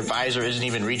time, your advisor isn't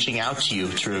even reaching out to you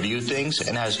to review things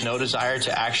and has no desire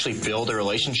to actually build a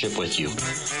relationship with you.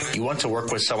 You want to work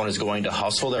with someone who's going to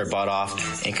hustle their butt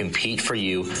off and compete for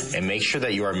you and make sure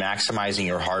that you are maximizing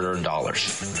your hard-earned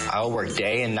dollars. I will work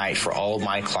day and night for all of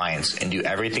my clients and do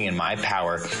everything in my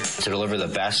power to deliver the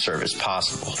best service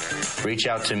possible. Reach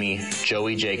out to me,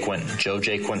 Joey Jaquint, Joe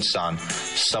Jaquint's son,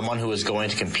 someone who is going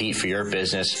to compete for your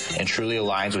business and truly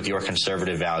aligns with your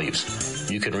conservative values.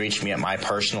 You can reach me at my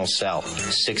personal cell,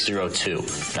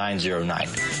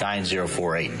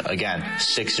 602-909-9048. Again,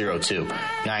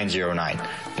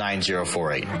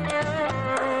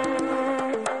 602-909-9048.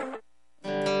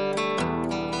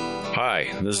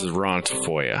 Hi, this is Ron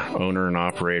Tafoya, owner and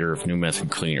operator of New Method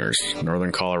Cleaners,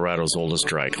 Northern Colorado's oldest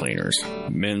dry cleaners.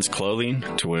 Men's clothing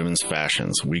to women's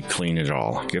fashions, we clean it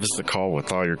all. Give us a call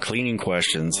with all your cleaning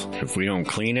questions. If we don't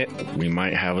clean it, we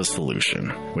might have a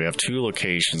solution. We have 2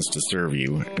 locations to serve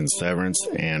you in Severance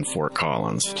and Fort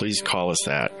Collins. Please call us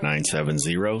at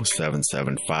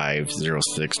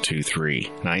 970-775-0623.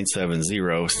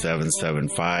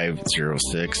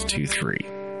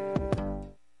 970-775-0623.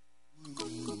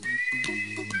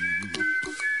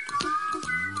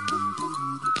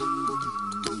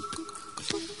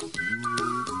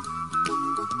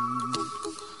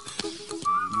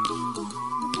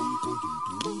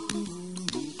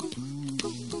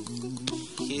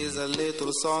 A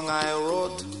little song I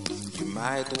wrote. You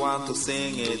might want to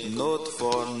sing it note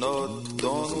for note.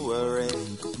 Don't worry.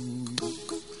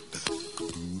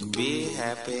 Be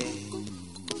happy.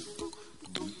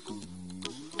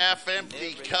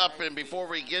 Empty cup, and before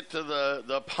we get to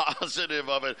the positive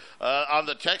of it, on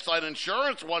the text line,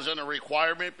 insurance wasn't a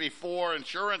requirement before.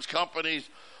 Insurance companies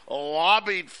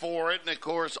lobbied for it, and of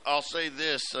course, I'll say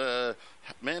this,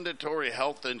 mandatory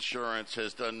health insurance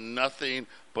has done nothing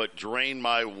but drain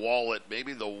my wallet.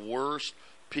 Maybe the worst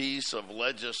piece of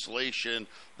legislation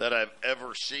that I've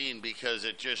ever seen, because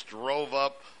it just drove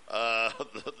up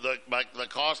the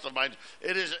cost of mine.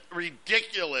 It is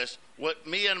ridiculous what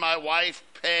me and my wife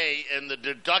pay and the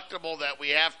deductible that we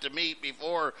have to meet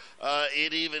before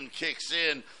it even kicks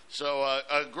in. So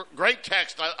a great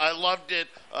text. I loved it.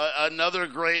 Another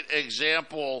great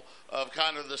example of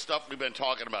kind of the stuff we've been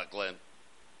talking about, Glenn.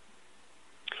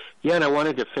 Yeah, and I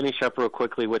wanted to finish up real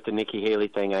quickly with the Nikki Haley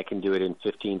thing. I can do it in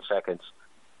 15 seconds.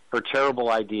 Her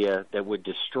terrible idea that would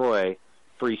destroy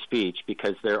free speech,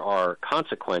 because there are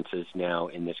consequences now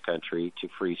in this country to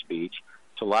free speech.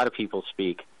 So a lot of people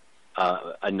speak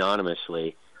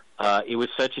anonymously. It was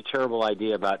such a terrible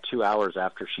idea. About 2 hours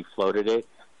after she floated it,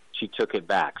 she took it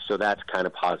back. So that's kind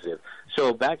of positive.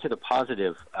 So back to the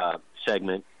positive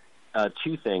segment.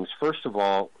 Two things. First of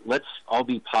all, let's all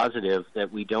be positive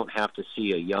that we don't have to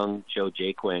see a young Joe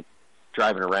Jaquint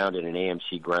driving around in an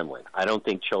AMC Gremlin. I don't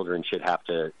think children should have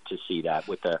to see that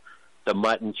with the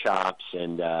mutton chops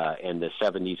and the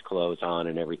 70s clothes on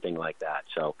and everything like that.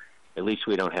 So at least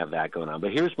we don't have that going on.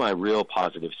 But here's my real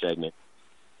positive segment.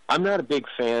 I'm not a big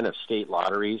fan of state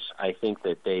lotteries. I think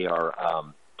that they are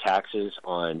taxes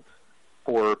on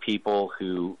poor people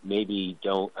who maybe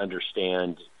don't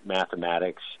understand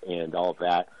mathematics and all of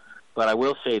that. But I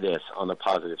will say this on the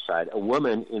positive side. A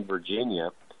woman in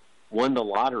Virginia won the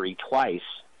lottery twice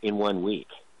in 1 week.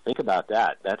 Think about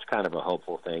that. That's kind of a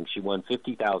hopeful thing. She won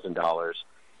 $50,000,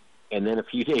 and then a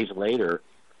few days later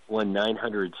won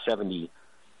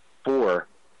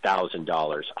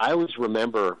 $974,000. I always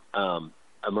remember a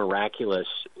miraculous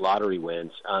lottery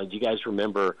wins. Do you guys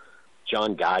remember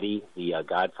John Gotti, the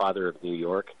Godfather of New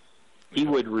York? He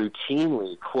would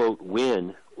routinely, quote,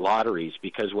 win lotteries,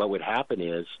 because what would happen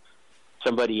is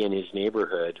somebody in his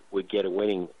neighborhood would get a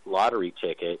winning lottery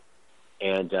ticket,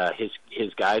 and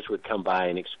his guys would come by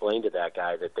and explain to that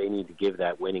guy that they need to give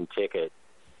that winning ticket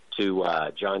to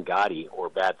John Gotti, or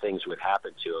bad things would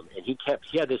happen to him. And he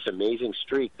had this amazing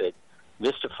streak that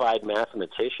mystified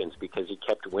mathematicians because he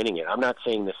kept winning it. I'm not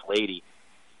saying this lady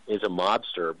is a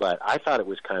mobster, but I thought it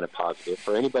was kind of positive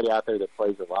for anybody out there that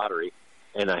plays the lottery,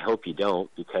 and I hope you don't,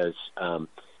 because and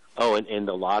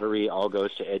the lottery all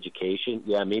goes to education.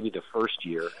 Yeah, maybe the first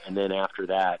year, and then after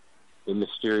that, it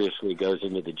mysteriously goes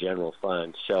into the general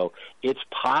fund. So it's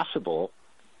possible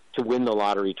to win the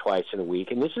lottery twice in a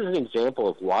week. And this is an example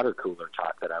of water cooler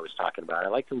talk that I was talking about. I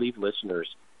like to leave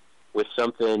listeners with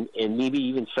something, and maybe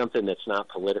even something that's not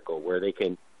political, where they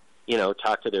can,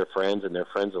 talk to their friends, and their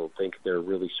friends will think they're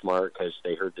really smart because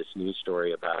they heard this news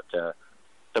story about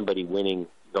somebody winning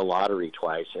the lottery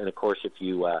twice. And, of course, if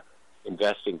you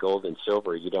invest in gold and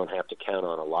silver, you don't have to count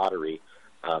on a lottery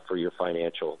for your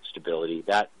financial stability.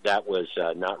 That was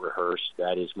not rehearsed.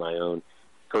 That is my own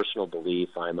personal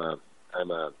belief. I'm a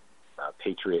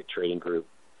Patriot Trading Group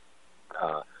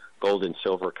gold and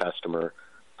silver customer,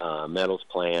 metals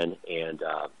plan, and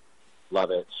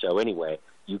love it. So anyway,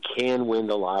 you can win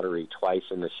the lottery twice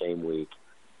in the same week.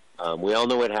 We all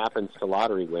know what happens to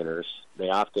lottery winners. They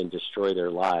often destroy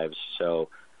their lives. So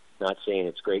not saying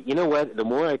it's great. You know what? The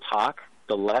more I talk,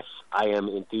 the less I am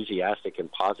enthusiastic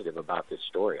and positive about this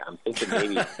story. I'm thinking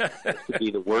maybe this could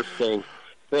be the worst thing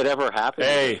that ever happened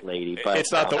to this lady. But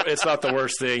it's not the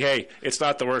worst thing. Hey, it's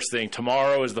not the worst thing.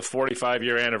 Tomorrow is the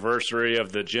 45-year anniversary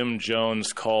of the Jim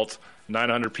Jones cult.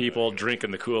 900 people drinking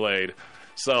the Kool-Aid.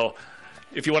 So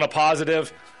if you want a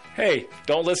positive, hey,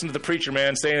 don't listen to the preacher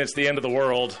man saying it's the end of the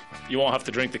world. You won't have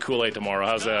to drink the Kool-Aid tomorrow.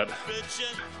 How's that?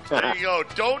 There you go.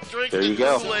 Don't drink the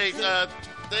Kool-Aid.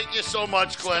 Thank you so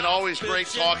much, Glenn. Always great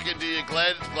talking to you.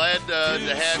 Glad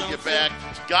to have you back.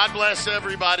 God bless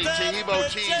everybody.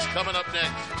 Taheebo Teas coming up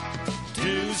next.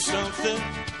 Do something.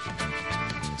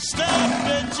 Stop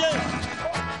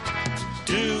bitching.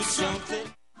 Do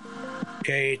something.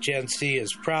 KHNC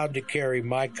is proud to carry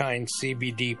My Kind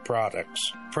CBD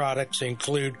products. Products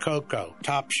include cocoa,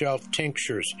 top shelf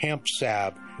tinctures, hemp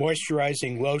salve,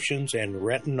 moisturizing lotions, and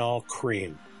retinol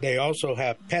cream. They also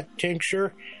have pet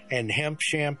tincture and hemp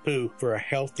shampoo for a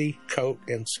healthy coat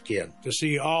and skin. To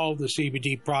see all the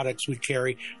CBD products we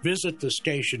carry, visit the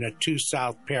station at 2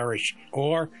 South Parish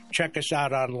or check us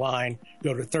out online.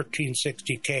 Go to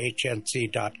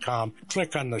 1360khnc.com.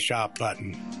 Click on the shop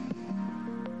button.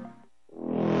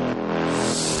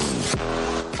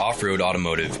 Off-Road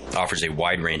Automotive offers a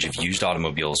wide range of used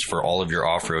automobiles for all of your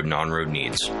off-road and on-road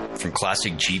needs. From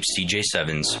classic Jeep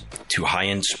CJ7s to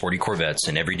high-end sporty Corvettes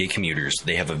and everyday commuters,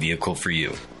 they have a vehicle for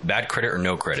you. Bad credit or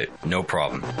no credit, no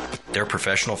problem. Their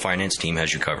professional finance team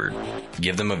has you covered.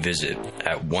 Give them a visit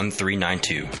at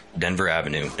 1392 Denver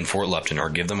Avenue in Fort Lupton, or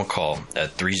give them a call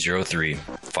at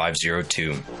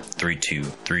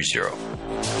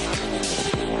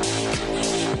 303-502-3230.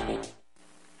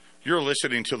 You're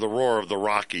listening to the Roar of the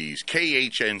Rockies,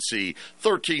 KHNC,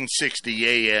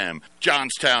 1360 AM,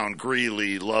 Johnstown,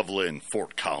 Greeley, Loveland,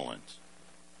 Fort Collins.